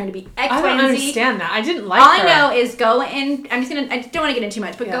Mermaid. It's trying to be X, I don't understand that. I didn't like her. All I know is go in... I don't want to get into too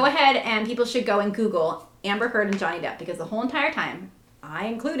much, but go ahead and people should go and Google Amber Heard and Johnny Depp, because the whole entire time, I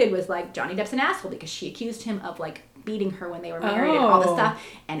included, was Johnny Depp's an asshole because she accused him of beating her when they were married and all this stuff,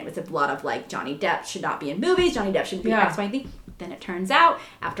 and it was a lot of Johnny Depp should not be in movies, Johnny Depp shouldn't be X, Y, and Z. Then it turns out,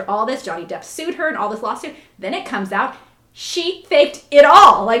 after all this, Johnny Depp sued her and all this lawsuit. Then it comes out, she faked it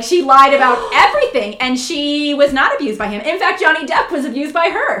all. Like, she lied about everything, and she was not abused by him. In fact, Johnny Depp was abused by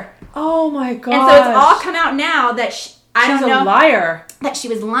her. Oh my god! And so it's all come out now that she's a liar. That she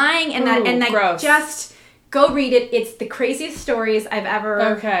was lying, and gross. Just go read it. It's the craziest stories I've ever.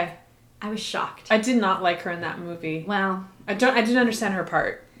 Okay. I was shocked. I did not like her in that movie. Well, I didn't understand her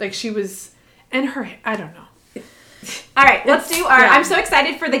part. Like, she was, and her, I don't know. All right, let's do our. Yeah. I'm so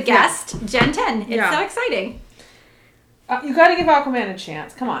excited for the guest, Gen 10. It's so exciting. You got to give Aquaman a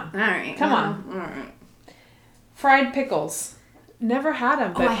chance. Come on. All right. Come on. All right. Fried pickles. Never had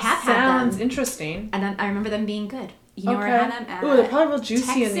them, but I have sounds had them. interesting. And then I remember them being good. You know where I had them? At they're probably real juicy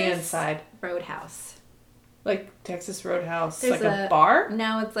Texas on the inside. Roadhouse. Like Texas Roadhouse. There's like a bar?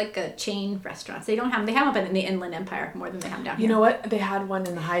 No, it's like a chain restaurant. So they don't have them. They have them up in the Inland Empire more than they have down here. You know what? They had one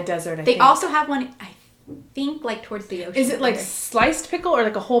in the high desert, I think. They also have one, I think, like towards the ocean. Is it like sliced pickle or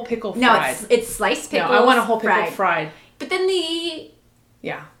like a whole pickle fried? No, it's sliced pickles. No, I want a whole pickle fried. But then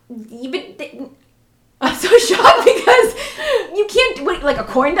Yeah. I'm so shocked because you can't, like a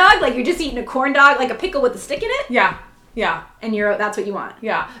corn dog? Like you're just eating a corn dog, like a pickle with a stick in it? Yeah. Yeah. And that's what you want.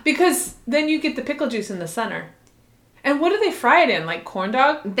 Yeah. Because then you get the pickle juice in the center. And what do they fry it in? Like corn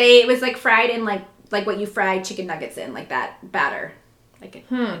dog? It was like fried in like what you fried chicken nuggets in, like that batter. Like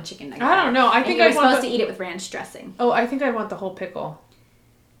a chicken nugget. I don't know. I think you're supposed to eat it with ranch dressing. Oh, I think I want the whole pickle.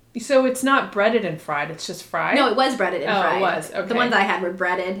 So it's not breaded and fried, it's just fried? No, it was breaded and fried. Oh, it was. Okay. The ones I had were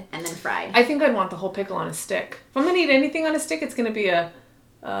breaded and then fried. I think I'd want the whole pickle on a stick. If I'm going to eat anything on a stick, it's going to be a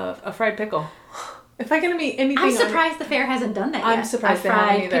fried pickle. If I'm going to eat anything I'm surprised the fair hasn't done that yet. I'm surprised they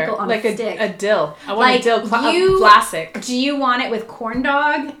haven't either. Pickle on like a stick. A dill. I want a dill classic. Do you want it with corn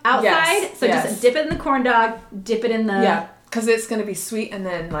dog outside? Yes. So just dip it in the corn dog, dip it in the... Yeah, because it's going to be sweet and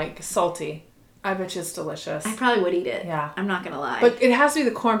then like salty. I bet you it's delicious. I probably would eat it. Yeah. I'm not going to lie. But it has to be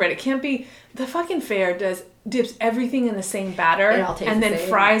the cornbread. It can't be... The fucking fair dips everything in the same batter. It all tastes and then the same.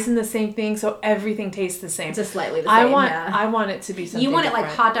 Fries in the same thing, so everything tastes the same. Just slightly the same, I want it to be something You want different. it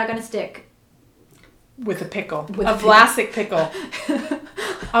like hot dog on a stick. With a pickle. A Vlasic pickle.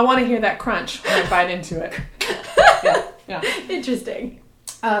 I want to hear that crunch when I bite into it. Yeah. Interesting.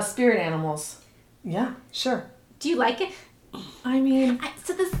 Spirit animals. Yeah, sure. Do you like it? I mean...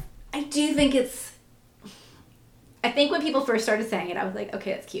 I do think it's... I think when people first started saying it, I was like,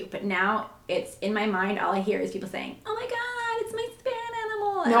 okay, that's cute. But now it's in my mind, all I hear is people saying, oh my God, it's my spirit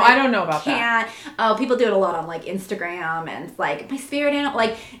animal. And no, I don't know about that. Oh, people do it a lot on like Instagram and it's like, my spirit animal.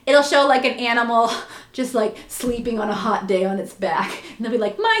 Like, it'll show like an animal just like sleeping on a hot day on its back. And they'll be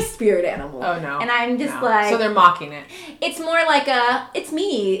like, my spirit animal. Oh, no. And I'm just like... So they're mocking it. It's more like it's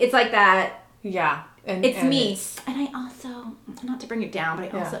me. It's like that. Yeah. It's me. And I also, not to bring it down,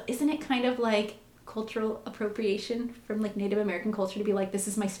 but isn't it kind of like cultural appropriation from like Native American culture to be like, this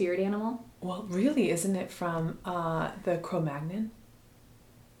is my spirit animal? Well, really, isn't it from the Cro-Magnon?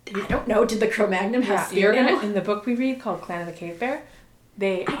 I don't know. Did the Cro-Magnon have spirit animal? In the book we read called Clan of the Cave Bear,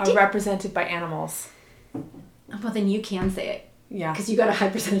 they are represented by animals. Well, then you can say it. Yeah. Because you got a high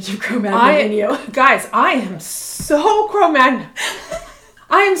percentage of Cro-Magnon in you. Guys, I am so Cro-Magnon.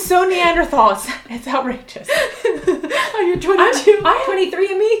 I am so Neanderthal. It's outrageous. Oh, you're 22.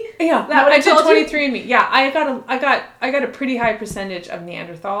 23andMe? Yeah, I did 23andMe. Yeah, I got a pretty high percentage of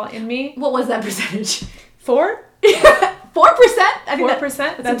Neanderthal in me. What was that percentage? 4? 4%? I think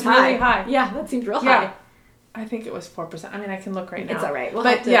 4%? That's really high. Yeah, that seems real high. I think it was 4%. I mean, I can look right now. It's all right. Well,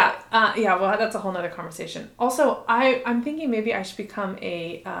 that's a whole nother conversation. Also, I'm thinking maybe I should become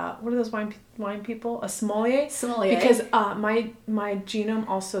a what are those wine people? A sommelier. Sommelier. Because my genome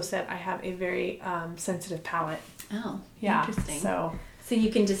also said I have a very sensitive palate. Oh, yeah. Interesting. So you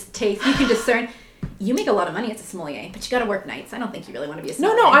can just taste. You can discern. You make a lot of money as a sommelier, but you got to work nights. I don't think you really want to be a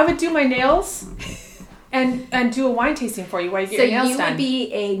sommelier. No, I would do my nails. And do a wine tasting for you while you get your nails done. So you would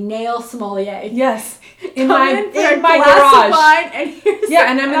be a nail sommelier. Yes. In my garage. Of wine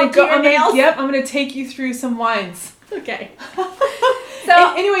and and I'm gonna take you through some wines. Okay.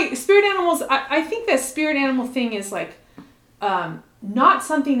 So anyway, spirit animals. I think that spirit animal thing is like, not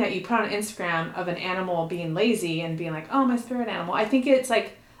something that you put on Instagram of an animal being lazy and being like, oh, my spirit animal. I think it's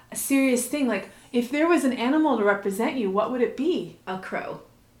like a serious thing. Like, if there was an animal to represent you, what would it be? A crow.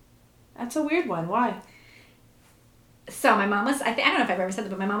 That's a weird one. Why? So my mom was, I don't know if I've ever said that,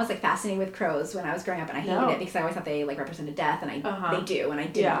 but my mom was like fascinated with crows when I was growing up, and I hated it because I always thought they like represented death, and they do, and I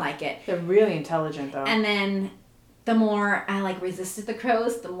didn't like it. They're really intelligent though. And then the more I like resisted the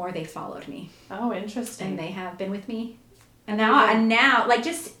crows, the more they followed me. Oh, interesting. And they have been with me. And now like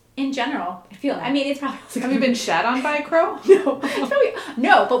just in general, I feel, I mean, it's probably... Have you been shat on by a crow? No.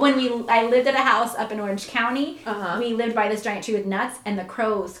 No, but I lived at a house up in Orange County, we lived by this giant tree with nuts, and the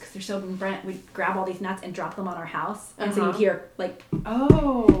crows, because they're so brent, would grab all these nuts and drop them on our house. And so you'd hear, like,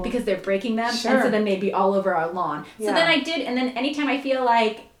 because they're breaking them. Sure. And so then they'd be all over our lawn. So then and then anytime I feel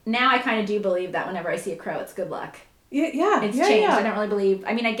like, now I kind of do believe that whenever I see a crow, it's good luck. Yeah. It's changed. I don't really believe.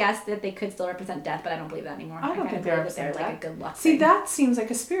 I mean, I guess that they could still represent death, but I don't believe that anymore. I don't think they're like a good luck See, thing. that seems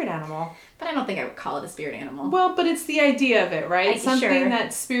like a spirit animal. But I don't think I would call it a spirit animal. Well, but it's the idea of it, right? Something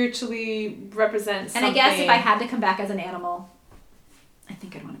that spiritually represents something. And I guess if I had to come back as an animal, I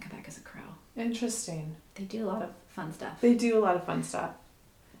think I'd want to come back as a crow. Interesting. They do a lot of fun stuff.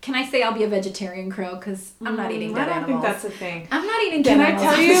 Can I say I'll be a vegetarian crow? Because I'm not eating dead animals. I don't think that's a thing. I'm not eating dead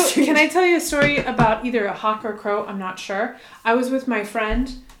animals. Can I tell you a story about either a hawk or a crow? I'm not sure. I was with my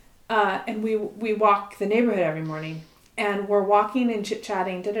friend, and we walk the neighborhood every morning. And we're walking and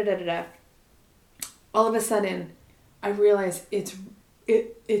chit-chatting, da-da-da-da-da. All of a sudden, I realize it's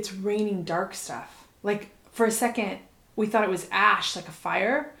raining dark stuff. Like, for a second, we thought it was ash, like a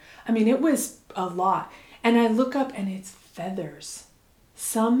fire. I mean, it was a lot. And I look up, and it's feathers.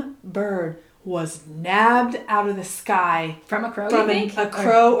 Some bird was nabbed out of the sky. From a crow, you think? A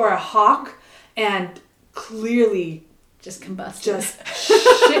crow or a hawk, and clearly just combusted. Just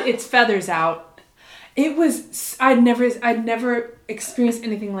shit its feathers out. It was, I'd never experienced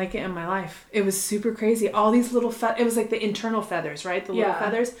anything like it in my life. It was super crazy. All these little it was like the internal feathers, right? The little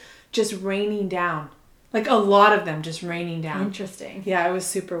feathers just raining down. Like a lot of them just raining down. Interesting. Yeah, it was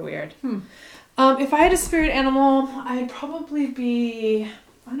super weird. If I had a spirit animal, I'd probably be,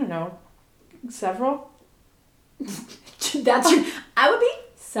 I don't know, several. I would be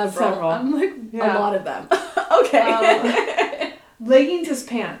several. I'm like a lot of them. Okay. Leggings as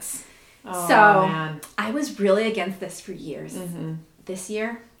pants. Oh, so, man. I was really against this for years. Mm-hmm. This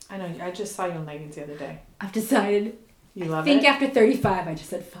year. I know. I just saw you in leggings the other day. I've decided. You love it? I think after 35, I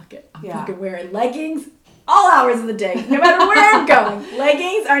just said, fuck it. I'm fucking wearing leggings all hours of the day, no matter where I'm going.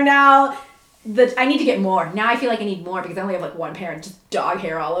 Leggings are now... I need to get more. Now I feel like I need more because I only have like one pair and just dog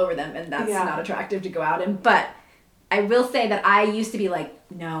hair all over them, and that's not attractive to go out in. But I will say that I used to be like,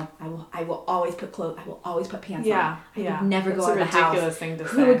 no, I will always put clothes. I will always put pants on. I would never go out of the house. It's a ridiculous thing to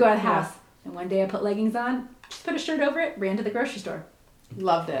say. Who would go out of the house? And one day I put leggings on, just put a shirt over it, ran to the grocery store.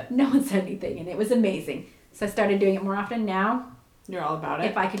 Loved it. No one said anything, and it was amazing. So I started doing it more often. Now you're all about it.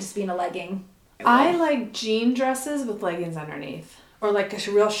 If I could just be in a legging, I like jean dresses with leggings underneath. Or like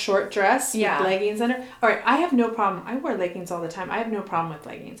a real short dress with leggings under. All right, I have no problem. I wear leggings all the time. I have no problem with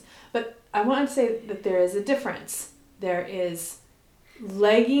leggings. But I want to say that there is a difference. There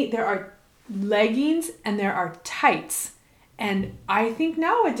are leggings and there are tights. And I think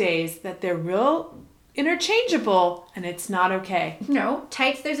nowadays that they're real interchangeable and it's not okay. No,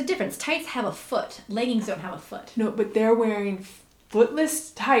 tights, there's a difference. Tights have a foot. Leggings don't have a foot. No, but they're wearing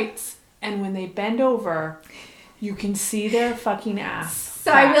footless tights, and when they bend over... You can see their fucking ass.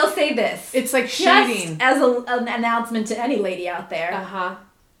 So I will say this. It's like shading. Just as an announcement to any lady out there.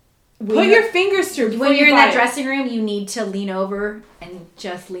 Put your fingers through. When you're in that dressing room, you need to lean over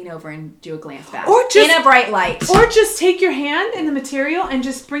and do a glance back. Or just, in a bright light. Or just take your hand in the material and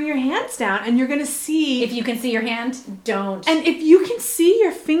just bring your hands down and you're going to see. If you can see your hand, don't. And if you can see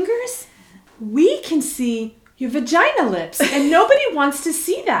your fingers, we can see your vagina lips. And nobody wants to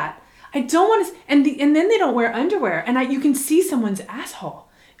see that. I don't want to, and then they don't wear underwear, and you can see someone's asshole.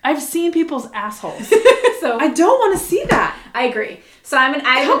 I've seen people's assholes, so I don't want to see that. I agree. So I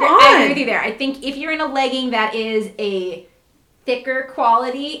agree with you there. I think if you're in a legging that is a thicker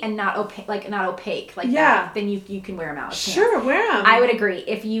quality and not opaque, that, then you can wear them out. Sure, wear them. I would agree.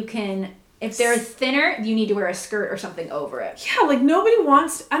 If they're thinner, you need to wear a skirt or something over it. Yeah, like nobody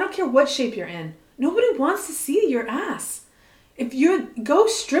wants. I don't care what shape you're in. Nobody wants to see your ass. If you go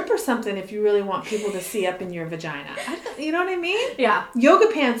strip or something, if you really want people to see up in your vagina, you know what I mean? Yeah.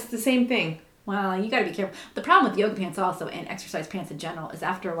 Yoga pants, the same thing. Well, you got to be careful. The problem with yoga pants also, and exercise pants in general, is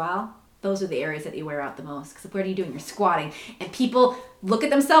after a while, those are the areas that you wear out the most. Because what are you doing? You're squatting, and people look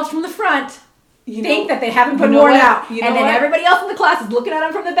at themselves from the front, think that they haven't been worn out, and then everybody else in the class is looking at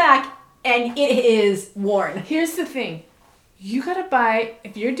them from the back, and it is worn. Here's the thing: you gotta buy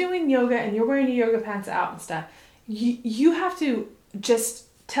if you're doing yoga and you're wearing your yoga pants out and stuff. You have to just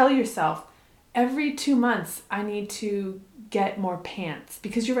tell yourself, every 2 months, I need to get more pants.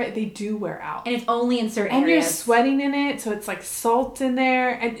 Because you're right, they do wear out. And it's only in certain areas. And you're sweating in it, so it's like salt in there.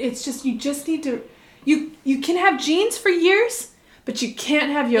 And it's just, you just need to, you can have jeans for years, but you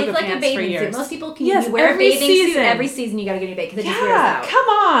can't have yoga pants for years. It's like a bathing suit. Most people can wear a bathing suit every season. You got to get a new bag because it just wears out. Come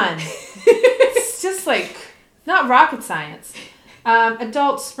on. It's just like, not rocket science.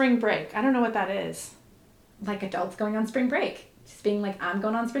 Adult spring break. I don't know what that is. Like adults going on spring break. Just being like, I'm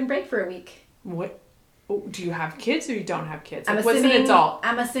going on spring break for a week. What? Oh, do you have kids or you don't have kids? Like, What's an adult?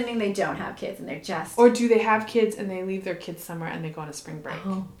 I'm assuming they don't have kids and they're just... Or do they have kids and they leave their kids somewhere and they go on a spring break?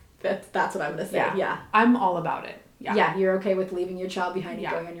 Oh, that's what I'm going to say. Yeah. I'm all about it. Yeah, you're okay with leaving your child behind and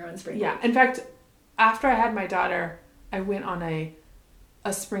going on your own spring break. Yeah. In fact, after I had my daughter, I went on a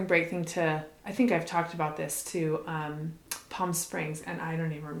spring break thing to... I think I've talked about this, to Palm Springs, and I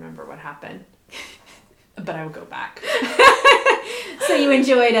don't even remember what happened. But I would go back. So you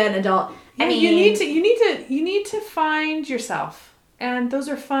enjoyed an adult. Yeah, you need to find yourself, and those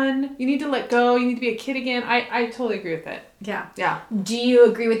are fun. You need to let go. You need to be a kid again. I totally agree with it. Yeah. Do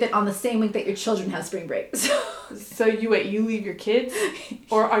you agree with it on the same week that your children have spring break? So you leave your kids,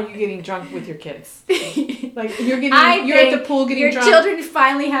 or are you getting drunk with your kids? Like you're at the pool getting drunk. Your children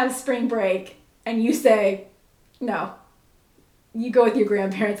finally have spring break, and you say, no. You go with your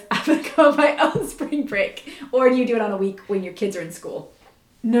grandparents. I'm going to go on my own spring break. Or do you do it on a week when your kids are in school?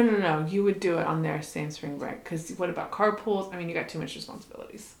 No. You would do it on their same spring break. Because what about carpools? I mean, you got too much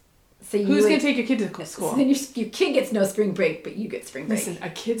responsibilities. So who's going to take your kid to school? So then your kid gets no spring break, but you get spring break. Listen, a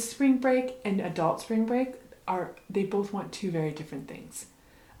kid's spring break and adult spring break they both want two very different things.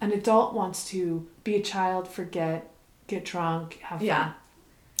 An adult wants to be a child, forget, get drunk, have fun. Yeah.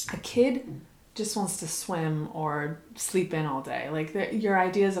 A kid just wants to swim or sleep in all day. Like your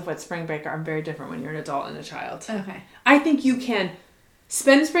ideas of what spring break are very different when you're an adult and a child. Okay. I think you can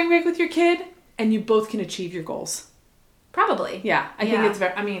spend spring break with your kid and you both can achieve your goals. Probably. Yeah. I think it's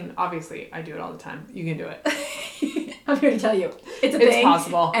very, I mean, obviously I do it all the time. You can do it. I'm here to tell you. It's a thing. It's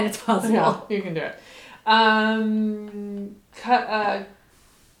possible. And it's possible. Yeah, you can do it.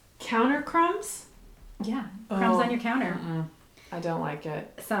 Counter crumbs? Yeah. Crumbs on your counter. Mm-mm. I don't like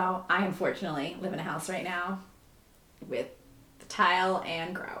it. So I unfortunately live in a house right now with tile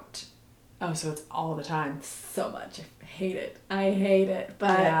and grout. Oh, so it's all the time. So much. I hate it.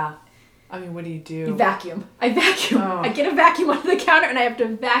 But yeah. I mean, what do? You vacuum. I vacuum. Oh. I get a vacuum under the counter and I have to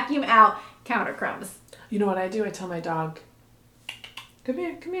vacuum out counter crumbs. You know what I do? I tell my dog, come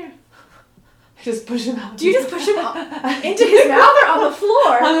here. I just push him out. Do you just push him into his mouth or on the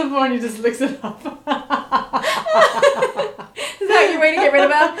floor? On the floor, and he just licks it up. Is that your way to get rid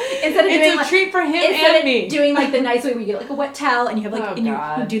of him? It's a treat for him and me. Doing like the nice way where you get like a wet towel and you have like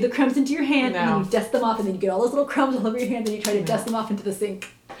you do the crumbs into your hand and then you dust them off and then you get all those little crumbs all over your hand and you try to dust them off into the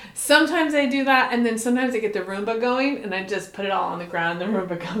sink. Sometimes I do that, and then sometimes I get the Roomba going and I just put it all on the ground and the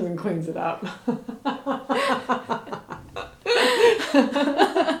Roomba comes and cleans it up.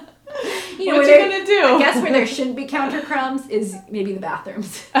 You know, what you gonna do? I guess where there shouldn't be counter crumbs is maybe the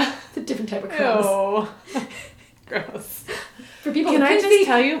bathrooms. It's a different type of crumbs. Oh, gross. For people can I just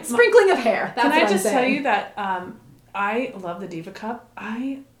tell you sprinkling of hair? That's can I just tell you that I love the Diva Cup.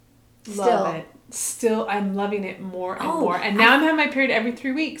 I love it. Still, I'm loving it more and more. And now I'm having my period every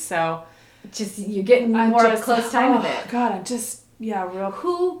 3 weeks, so just you're getting more up close time with it. God, I'm just real.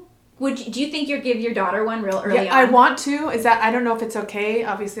 Who? Do you think you'll give your daughter one real early on? I want to. I don't know if it's okay.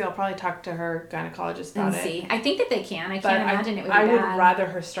 Obviously, I'll probably talk to her gynecologist about it. See. I think that they can. I can't imagine it would be I bad. would rather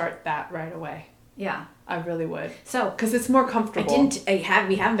her start that right away. Yeah. I really would. So, because it's more comfortable. We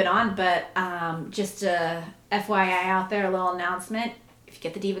haven't been on, but just a FYI out there, a little announcement. If you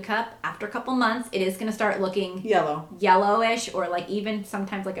get the Diva Cup, after a couple months, it is going to start looking yellowish, or like even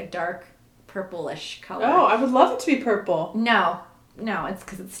sometimes like a dark purplish color. Oh, I would love it to be purple. No, it's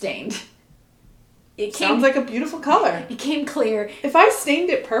because it's stained. Sounds like a beautiful color. It came clear. If I stained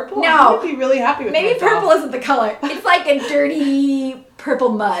it purple, I would be really happy with Maybe purple isn't the color. It's like a dirty purple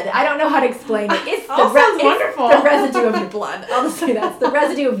mud. I don't know how to explain it. It's sounds wonderful. It's the residue of your blood. I'll just say that's the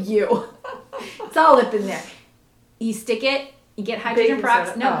residue of you. It's all up in there. You stick it. You get hydrogen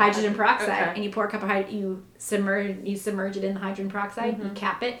peroxide. Hydrogen peroxide, and you pour a cup of you submerge it in the hydrogen peroxide. Mm-hmm. You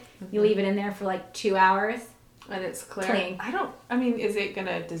cap it. Mm-hmm. You leave it in there for like 2 hours. And it's clear. Is it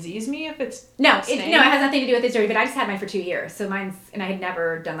gonna disease me if it's No, it has nothing to do with this dirty, but I just had mine for 2 years. So and I had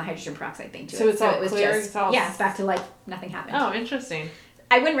never done the hydrogen peroxide thing to it. So it was clear? Just, it's back to like nothing happened. Oh, interesting.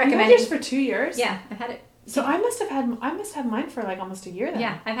 I wouldn't recommend it. Yours for 2 years? Yeah, I've had it. So I must have mine for like almost a year then.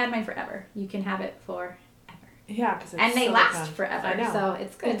 Yeah, I've had mine forever. You can have it forever. Yeah, because and they last forever. I know. So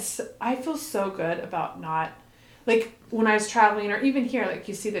it's good. I feel so good about not. Like, when I was traveling, or even here, like,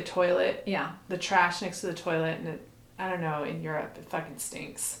 you see the toilet. Yeah. The trash next to the toilet, and I don't know, in Europe, it fucking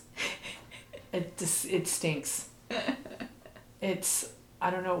stinks. It stinks. I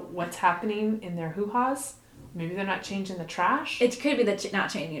don't know what's happening in their hoo-has. Maybe they're not changing the trash. It could be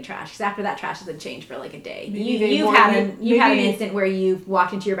not changing the trash, because after that trash hasn't changed for like a day. You've had an instant where you've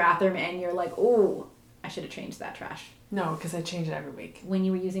walked into your bathroom and you're like, oh, I should have changed that trash. No, because I change it every week. When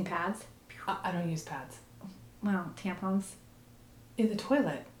you were using pads? I don't use pads. Well, tampons. In the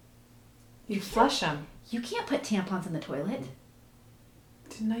toilet. You flush them. You can't put tampons in the toilet.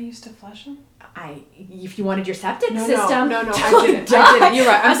 Didn't I used to flush them? If you wanted your septic system. No, I didn't. You're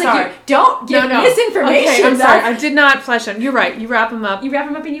right. I'm sorry. Like, don't give misinformation. Okay, I'm sorry. I did not flush them. You're right. You wrap them up. You wrap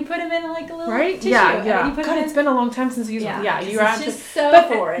them up and you put them in like a little tissue. Yeah. You put God, it's been a long time since I used them. Yeah, you wrap just so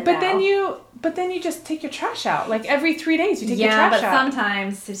foreign But now. then you just take your trash out. Like every 3 days you take your trash out. Yeah, but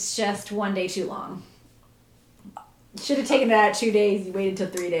sometimes it's just 1 day too long. Should have taken it out 2 days. You waited till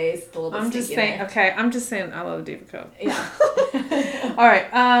 3 days. It's a little bit I'm just saying. there. Okay, I'm just saying. I love Diva Cove. Yeah. All right.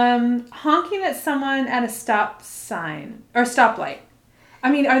 Honking at someone at a stop sign or stoplight. I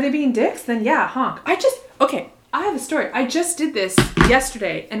mean, are they being dicks? Then yeah, honk. I have a story. I just did this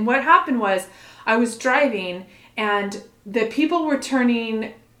yesterday, and what happened was I was driving, and the people were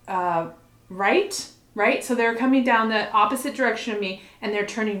turning right. So they were coming down the opposite direction of me, and they're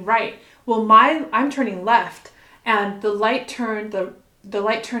turning right. Well, I'm turning left. And the light turned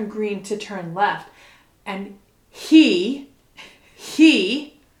green to turn left, and he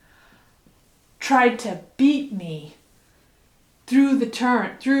tried to beat me through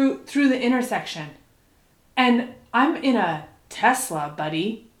the intersection, and I'm in a Tesla,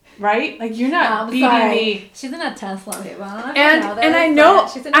 buddy, right? Like you're not beating me. She's in a Tesla, and I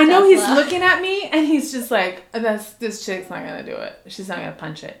know he's looking at me, and he's just like, this chick's not gonna do it. She's not gonna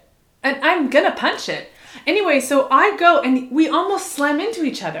punch it, and I'm gonna punch it. Anyway, so I go and we almost slam into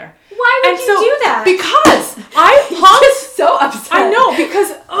each other. Why would you do that? Because I honked. Just so upset. I know,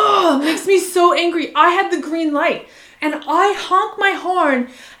 because it makes me so angry. I had the green light and I honk my horn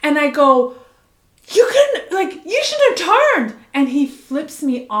and I go, you should have turned. And he flips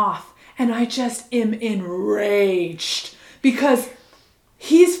me off and I just am enraged because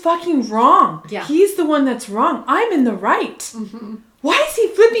he's fucking wrong. Yeah. He's the one that's wrong. I'm in the right. Mm-hmm. Why is he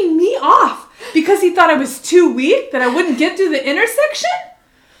flipping me off? Because he thought I was too weak, that I wouldn't get through the intersection?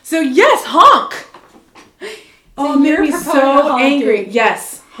 So yes, honk. So it made me so angry.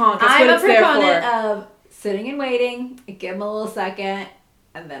 Yes, honk. That's what it's there for. I'm a proponent of sitting and waiting, give him a little second,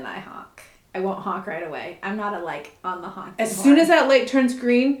 and then I honk. I won't honk right away. I'm not on the honk. As soon as that light turns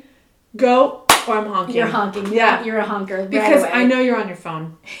green, go or I'm honking. You're honking. Yeah. You're a honker. Because right away. I know you're on your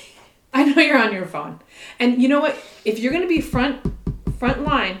phone. And you know what? If you're going to be front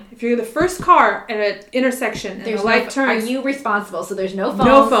line, if you're the first car at an intersection and the light turns... Are you responsible? So there's no phones.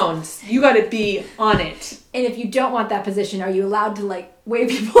 No phones. You got to be on it. And if you don't want that position, are you allowed to wave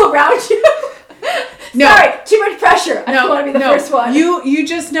people around you? No. Sorry, too much pressure. I don't want to be the first one. You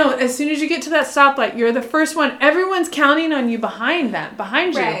just know, as soon as you get to that stoplight, you're the first one. Everyone's counting on you behind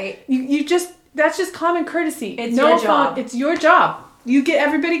you. Right. That's just common courtesy. It's your job. It's your job. You get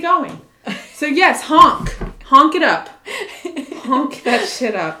everybody going. So yes, honk. Honk it up. Honk that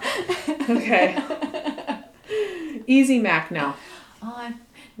shit up. Okay. Easy Mac, no.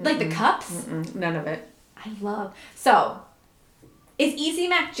 Like the cups? None of it. I love... So, is Easy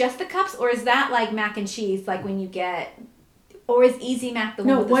Mac just the cups, or is that like mac and cheese, like when you get... Or is Easy Mac the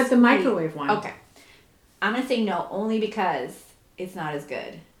one with the microwave one? Okay. I'm going to say no, only because it's not as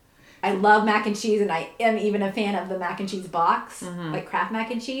good. I love mac and cheese, and I am even a fan of the mac and cheese box, like Kraft mac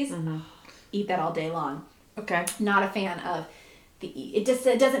and cheese. Mm-hmm. Eat that all day long. Okay. Not a fan of it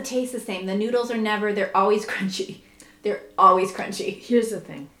doesn't taste the same. The noodles they're always crunchy. They're always crunchy. Here's the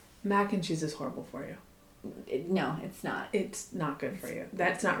thing. Mac and cheese is horrible for you. No, it's not. It's not good for you.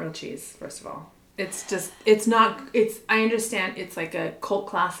 That's not real cheese, first of all. I understand it's like a cult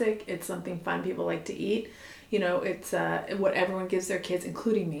classic. It's something fun people like to eat. It's what everyone gives their kids,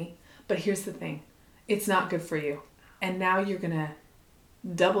 including me. But here's the thing. It's not good for you. And now you're going to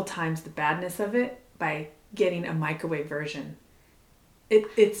double times the badness of it by getting a microwave version.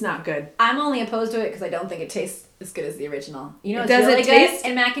 It's not good. I'm only opposed to it because I don't think it tastes as good as the original. It's really good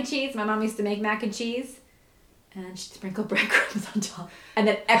in mac and cheese. My mom used to make mac and cheese, and she'd sprinkle breadcrumbs on top, and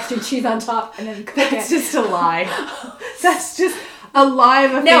then extra cheese on top, and then cook it. That's just a lie. That's just a lie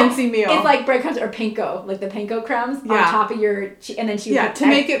of a fancy meal. It's like breadcrumbs or panko, like the panko crumbs on top of your cheese, and then she would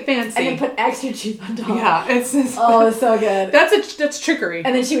make it fancy, and then put extra cheese on top. Yeah, it's just it's so good. That's trickery.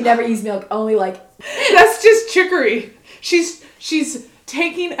 And then she would never use milk, only that's just trickery. She's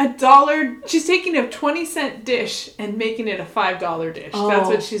taking she's taking a 20-cent dish and making it a $5 dish. That's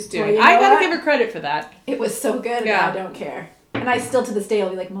what she's doing. Well, I gotta give her credit for that. It was so good. Yeah. I don't care. And I still to this day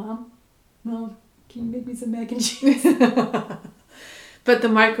will be like, Mom, can you make me some mac and cheese? But the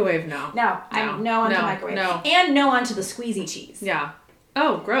microwave, no. No onto microwave. No. And no onto the squeezy cheese. Yeah.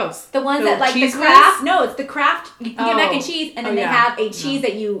 Oh, gross. The ones that the Kraft. No, it's the Kraft. You can get mac and cheese, and then they have a cheese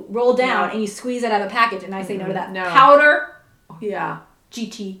that you roll down and you squeeze it out of a package. And I say no to that. No. Powder. Yeah.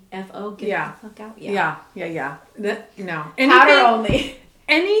 GTFO. Get Yeah. the fuck out. Yeah. No. Powder only.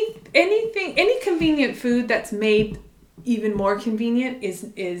 Anything, any convenient food that's made even more convenient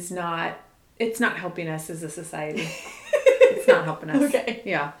is not, it's not helping us as a society. It's not helping us. Okay.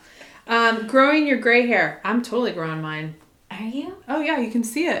 Yeah. Growing your gray hair. I'm totally growing mine. Are you? Oh yeah, you can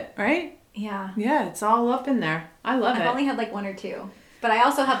see it, right? Yeah. Yeah, it's all up in there. I love it. I've only had like one or two. But I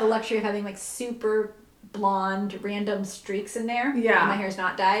also have the luxury of having like super blonde random streaks in there. Yeah. And my hair's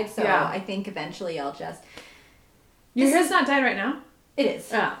not dyed, so Yeah. I think eventually I'll just... Your hair's not dyed right now? It is.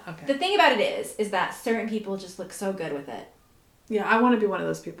 Ah, okay. The thing about it is that certain people just look so good with it. Yeah, I want to be one of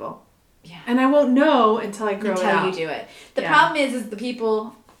those people. Yeah. And I won't know until I grow it out. Until you do it. The problem is the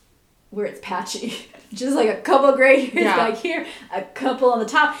people where it's patchy. Just like a couple gray hairs back here, a couple on the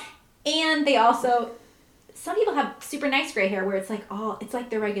top. And they also... Some people have super nice gray hair where it's like it's like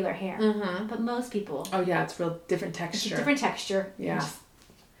their regular hair. Mm-hmm. But most people... Oh yeah, it's real different texture. It's a different texture. Yeah.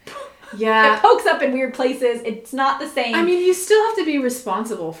 Yeah. It pokes up in weird places. It's not the same. I mean, you still have to be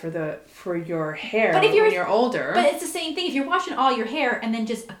responsible for your hair when you're older. But it's the same thing. If you're washing all your hair and then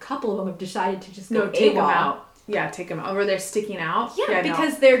just a couple of them have decided to just go take them out. Yeah, take them out. Or they're sticking out. Yeah,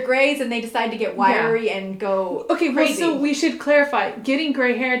 because they're grays and they decide to get wiry and go crazy. Well, so we should clarify. Getting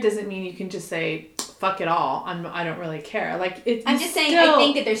gray hair doesn't mean you can just say, fuck it all. I don't really care. Like I'm just saying, I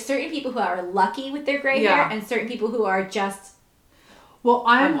think that there's certain people who are lucky with their gray hair and certain people who are just... Well,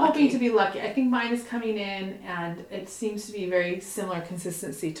 I'm hoping to be lucky. I think mine is coming in, and it seems to be very similar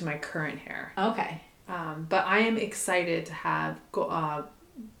consistency to my current hair. Okay. But I am excited to have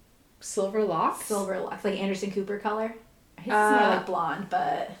silver locks. Silver locks, like Anderson Cooper color. His is more like blonde,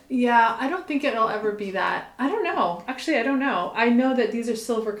 but... Yeah, I don't think it'll ever be that. I don't know. Actually, I don't know. I know that these are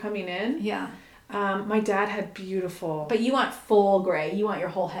silver coming in. Yeah. My dad had beautiful... But you want full gray. You want your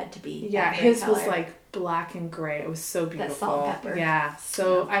whole head to be his color. was like black and gray. It was so beautiful. That's salt and pepper. Yeah.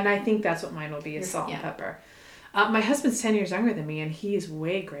 So, and I think that's what mine will be, is salt and pepper. My husband's 10 years younger than me, and he is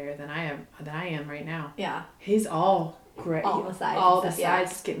way grayer than I am right now. Yeah. He's all gray. All the sides. All the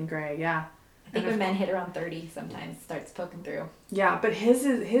sides getting gray, yeah. I think when men hit around 30, sometimes it starts poking through. Yeah, but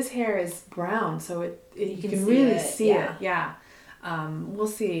his hair is brown, so you can really see it. Yeah. We'll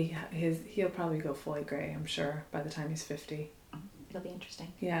see. He'll probably go fully gray, I'm sure, by the time he's 50. It'll be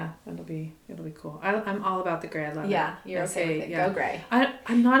interesting. Yeah, it'll be cool. I'm all about the gray. I love it. Yeah, you're okay with it. Go gray.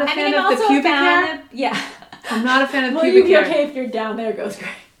 I'm not a fan of the pubic hair. I'm not a fan of pubic hair. Will you be okay if you're down there goes gray?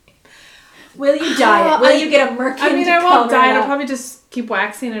 Will you dye it? Will you get a merkin? I mean, I won't dye it. I'll probably just keep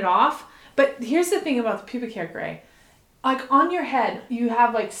waxing it off. But here's the thing about the pubic hair gray. Like on your head, you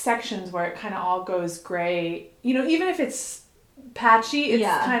have like sections where it kind of all goes gray. You know, even if it's patchy,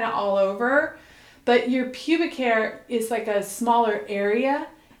 it's kind of all over. But your pubic hair is like a smaller area,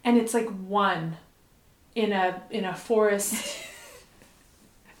 and it's like one in a forest.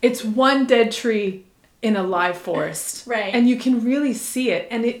 It's one dead tree in a live forest. Right. And you can really see it.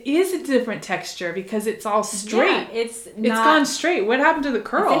 And it is a different texture because it's all straight. Yeah, it's gone straight. What happened to the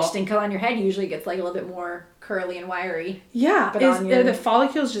curl? It's interesting because on your head usually gets like a little bit more curly and wiry. Yeah. But are the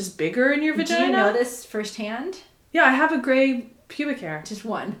follicles just bigger in your vagina? Do you know this firsthand? Yeah, I have a gray pubic hair. Just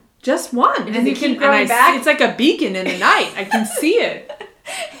one. Just one. And you can growing back? It's like a beacon in the night. I can see it.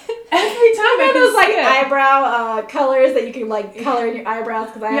 Every time I those like eyebrow colors that you can like color in your eyebrows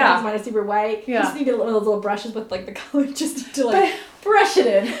because I have mine is super white. You just need one of those little brushes with like the color just to like brush it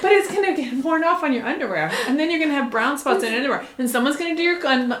in. But it's gonna get worn off on your underwear, and then you're gonna have brown spots in your underwear. And someone's gonna do your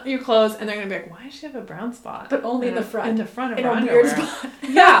clothes, and they're gonna be like, "Why does she have a brown spot?" But only in the front. In the front of in her a underwear. Weird spot.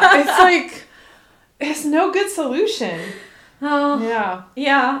 Yeah, it's like it's no good solution. Oh. Yeah.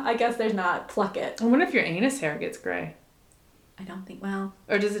 Yeah, I guess there's not. Pluck it. I wonder if your anus hair gets gray. I don't think, well...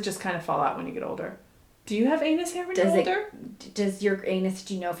 Or does it just kind of fall out when you get older? Do you have anus hair when you're older? Does your anus,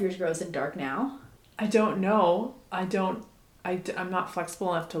 do you know if yours grows in dark now? I don't know. I'm not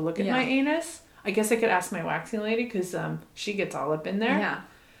flexible enough to look at my anus. I guess I could ask my waxing lady because she gets all up in there. Yeah.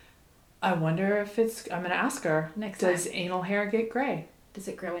 I wonder if I'm going to ask her. Does anal hair get gray? Does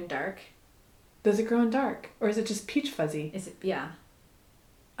it grow in dark? Does it grow in dark? Or is it just peach fuzzy? Yeah.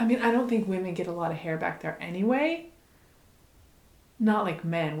 I mean, I don't think women get a lot of hair back there anyway. Not like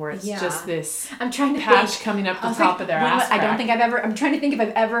men, where it's just this patch coming up the top of their ass crack. I don't think I'm trying to think if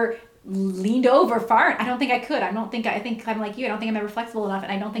I've ever leaned over far. I don't think I could. I think I'm like you. I don't think I'm ever flexible enough,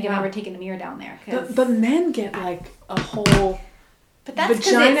 and I don't think I've ever taken a mirror down there. But men get like a whole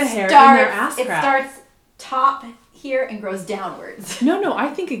vagina hair in their ass crack. It starts top here and grows downwards. No, I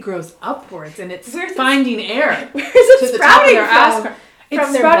think it grows upwards, and it's finding air. Where's it to the top of their ass crack. It's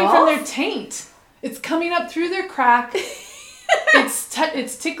from sprouting balls? from their taint. It's coming up through their crack.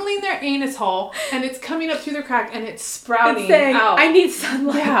 It's tickling their anus hole, and it's coming up through their crack, and it's sprouting saying, out. I need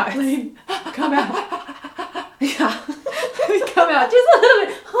sunlight. Yeah, Come out. Yeah. Come out just a little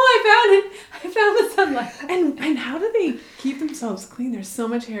bit. Oh, I found the sunlight. And how do they keep themselves clean? There's so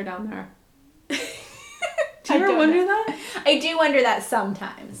much hair down there. Do you ever wonder that? I do wonder that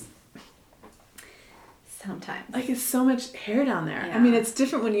sometimes. Like, it's so much hair down there. Yeah. I mean, it's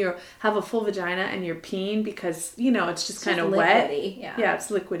different when you have a full vagina and you're peeing because, it's just kind of wet. Yeah, it's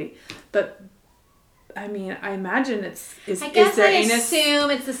liquidy. But, I mean, I imagine I guess I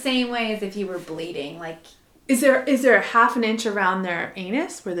assume it's the same way as if you were bleeding. Like, is there a half an inch around their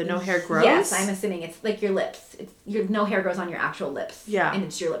anus where the no hair grows? Yes, I'm assuming it's like your lips. No hair grows on your actual lips. Yeah. And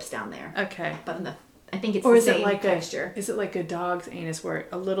it's your lips down there. Okay. But I think it's the same texture. Is it like a dog's anus where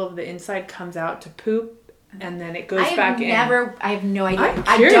a little of the inside comes out to poop? And then it goes back in. I have no idea.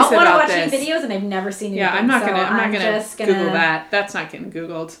 I don't want to watch any videos, and I've never seen anything. Yeah, I'm not gonna Google that. That's not getting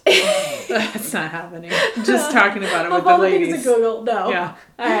Googled. That's not happening. I'm just talking about it with the ladies. Things to Google, no. Yeah.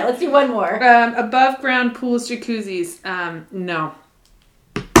 All right, let's do one more. Above ground pools, jacuzzis. No.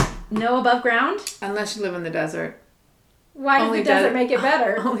 No above ground? Unless you live in the desert. Why does the desert make it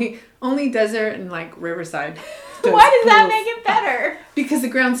better? Only desert and like Riverside. Why does that make it better? Because the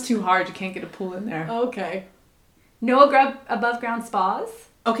ground's too hard. You can't get a pool in there. Okay. No above ground spas?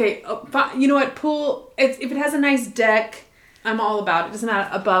 Okay. You know what? Pool, if it has a nice deck, I'm all about it. It doesn't matter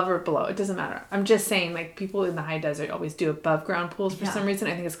above or below. It doesn't matter. I'm just saying, like, people in the high desert always do above ground pools for some reason.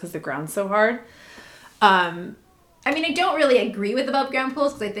 I think it's because the ground's so hard. I mean, I don't really agree with above ground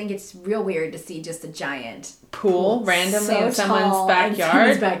pools because I think it's real weird to see just a giant pool randomly in someone's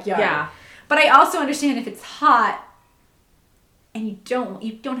backyard. Yeah. But I also understand if it's hot and you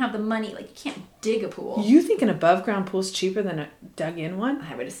don't have the money, like, you can't dig a pool. You think an above ground pool is cheaper than a dug in one?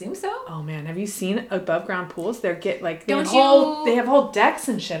 I would assume so. Oh man, have you seen above ground pools? They have whole decks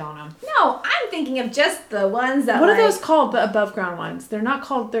and shit on them. No, I'm thinking of just the ones that. What are those called? The above ground ones? They're not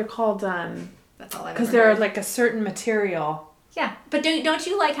called. They're called. That's all I've ever because they're like a certain material. Yeah, but don't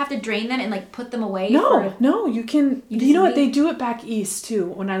you like have to drain them and like put them away? No, you can. You know what? They do it back east too.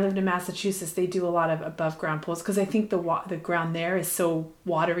 When I lived in Massachusetts, they do a lot of above ground pools because I think the ground there is so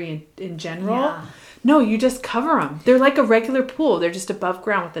watery in general. Yeah. No, you just cover them. They're like a regular pool. They're just above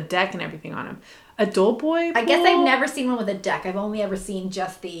ground with a deck and everything on them. Adult boy pool? I guess I've never seen one with a deck. I've only ever seen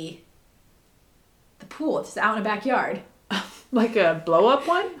just the pool, just out in a backyard. Like a blow-up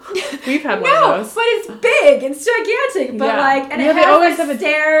one? We've had one of those. But it's big. It's gigantic. But and it has like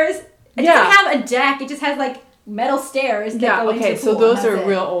stairs. It doesn't have a deck. It just has like metal stairs that go into the pool. So those are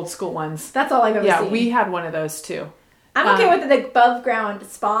real old school ones. That's all I've ever seen. Yeah, we had one of those too. I'm okay with the above ground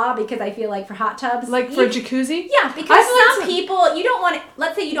spa because I feel like for hot tubs. Like for a jacuzzi? Yeah, because some people, you don't want,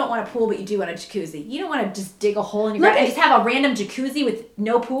 let's say you don't want a pool, but you do want a jacuzzi. You don't want to just dig a hole in your ground and just have a random jacuzzi with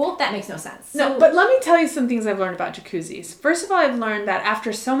no pool. That makes no sense. No, but let me tell you some things I've learned about jacuzzis. First of all, I've learned that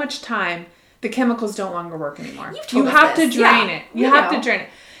after so much time, the chemicals don't longer work anymore. You have to drain it. You have to drain it.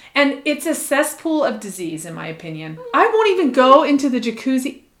 And it's a cesspool of disease, in my opinion. I won't even go into the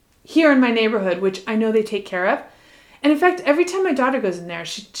jacuzzi here in my neighborhood, which I know they take care of. And in fact, every time my daughter goes in there,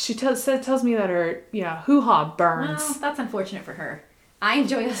 she tells me that her hoo-ha burns. Well, that's unfortunate for her. I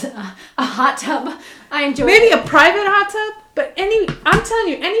enjoy a hot tub. I enjoy maybe a private hot tub, but I'm telling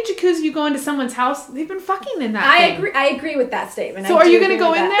you, any jacuzzi you go into someone's house, they've been fucking in that thing. I agree with that statement. So are you going to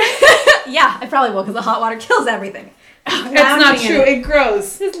go in there? Yeah, I probably will because the hot water kills everything. That's not true. It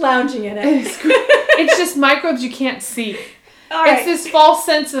grows. Just lounging in it. It's just microbes you can't see. All right. It's this false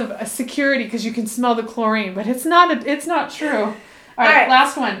sense of security because you can smell the chlorine, but it's not true. All right,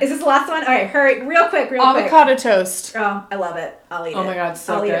 last one. Is this the last one? All right, hurry, real quick. Avocado toast. Oh, I love it. I'll eat it. Oh my god,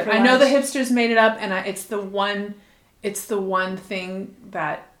 so good. I know the hipsters made it up, and it's the one thing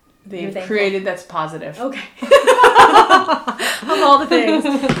that they've created that's positive. Okay. Of all the things.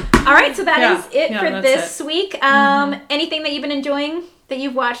 All right, so that is it for this week. Anything that you've been enjoying that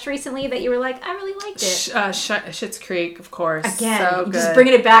you've watched recently that you were like, I really liked it? Schitt's Creek, of course. Again, so good. Just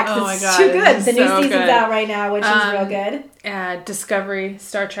bringing it back. Oh my it's god, too good. The new so season's out right now, which is real good. Discovery,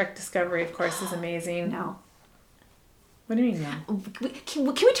 Star Trek Discovery, of course, is amazing. No. What do you mean no? Can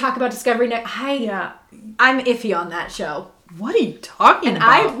we talk about Discovery now? I'm iffy on that show. What are you talking about?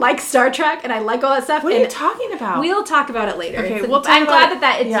 I like Star Trek and I like all that stuff. What are you talking about? We'll talk about it later. Okay, I'm glad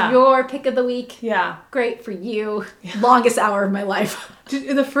that it's your pick of the week. Yeah. Great for you. Yeah. Longest hour of my life.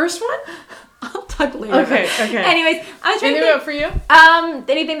 The first one? I'll talk later. Okay. Anyways, I was trying to think about for you?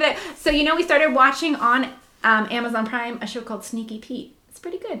 Anything so we started watching on Amazon Prime a show called Sneaky Pete. It's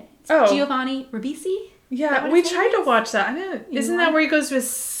pretty good. It's Giovanni Ribisi. Yeah, we tried to watch that. Isn't that where he goes to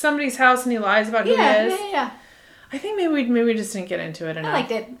somebody's house and he lies about who he is? Yeah. I think maybe we just didn't get into it enough. I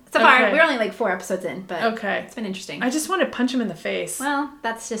liked it. So far, we're only like 4 episodes in, but it's been interesting. I just want to punch him in the face. Well,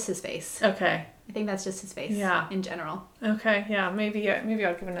 that's just his face. Okay. I think that's just his face. Yeah. In general. Okay. Yeah. Maybe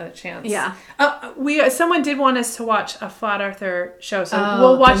I'll give another chance. Yeah. Someone did want us to watch a Flat Earther show, so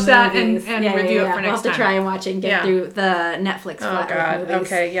we'll watch that and review it for next time. We'll have to try and watch it and get through the Netflix Flat Earth movies.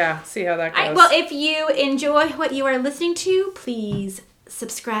 Okay. Yeah. See how that goes. Well, if you enjoy what you are listening to, please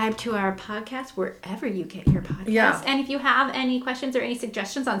subscribe to our podcast wherever you get your podcasts. Yeah. And if you have any questions or any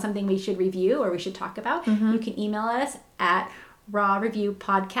suggestions on something we should review or we should talk about, you can email us at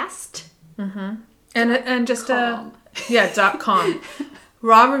rawreviewpodcast. And just .com.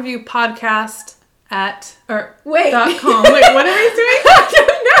 Raw Review Podcast .com. Wait, what are we doing? I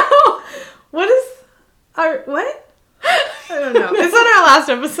don't know. What is our what? I don't know. It's on our last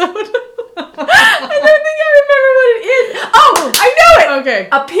episode. I don't think I remember what it is. Oh, I know it. Okay.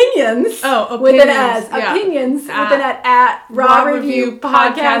 Opinions. With an S. Opinions with an at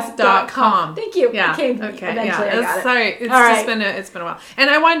rawreviewpodcast.com. Thank you. Yeah. Eventually I got it. Sorry. It's been a while. And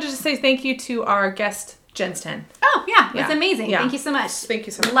I wanted to just say thank you to our guest, Jen's 10. Oh, yeah. That's amazing. Yeah. Thank you so much. Thank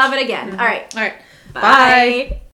you so much. Love it again. All right. Bye.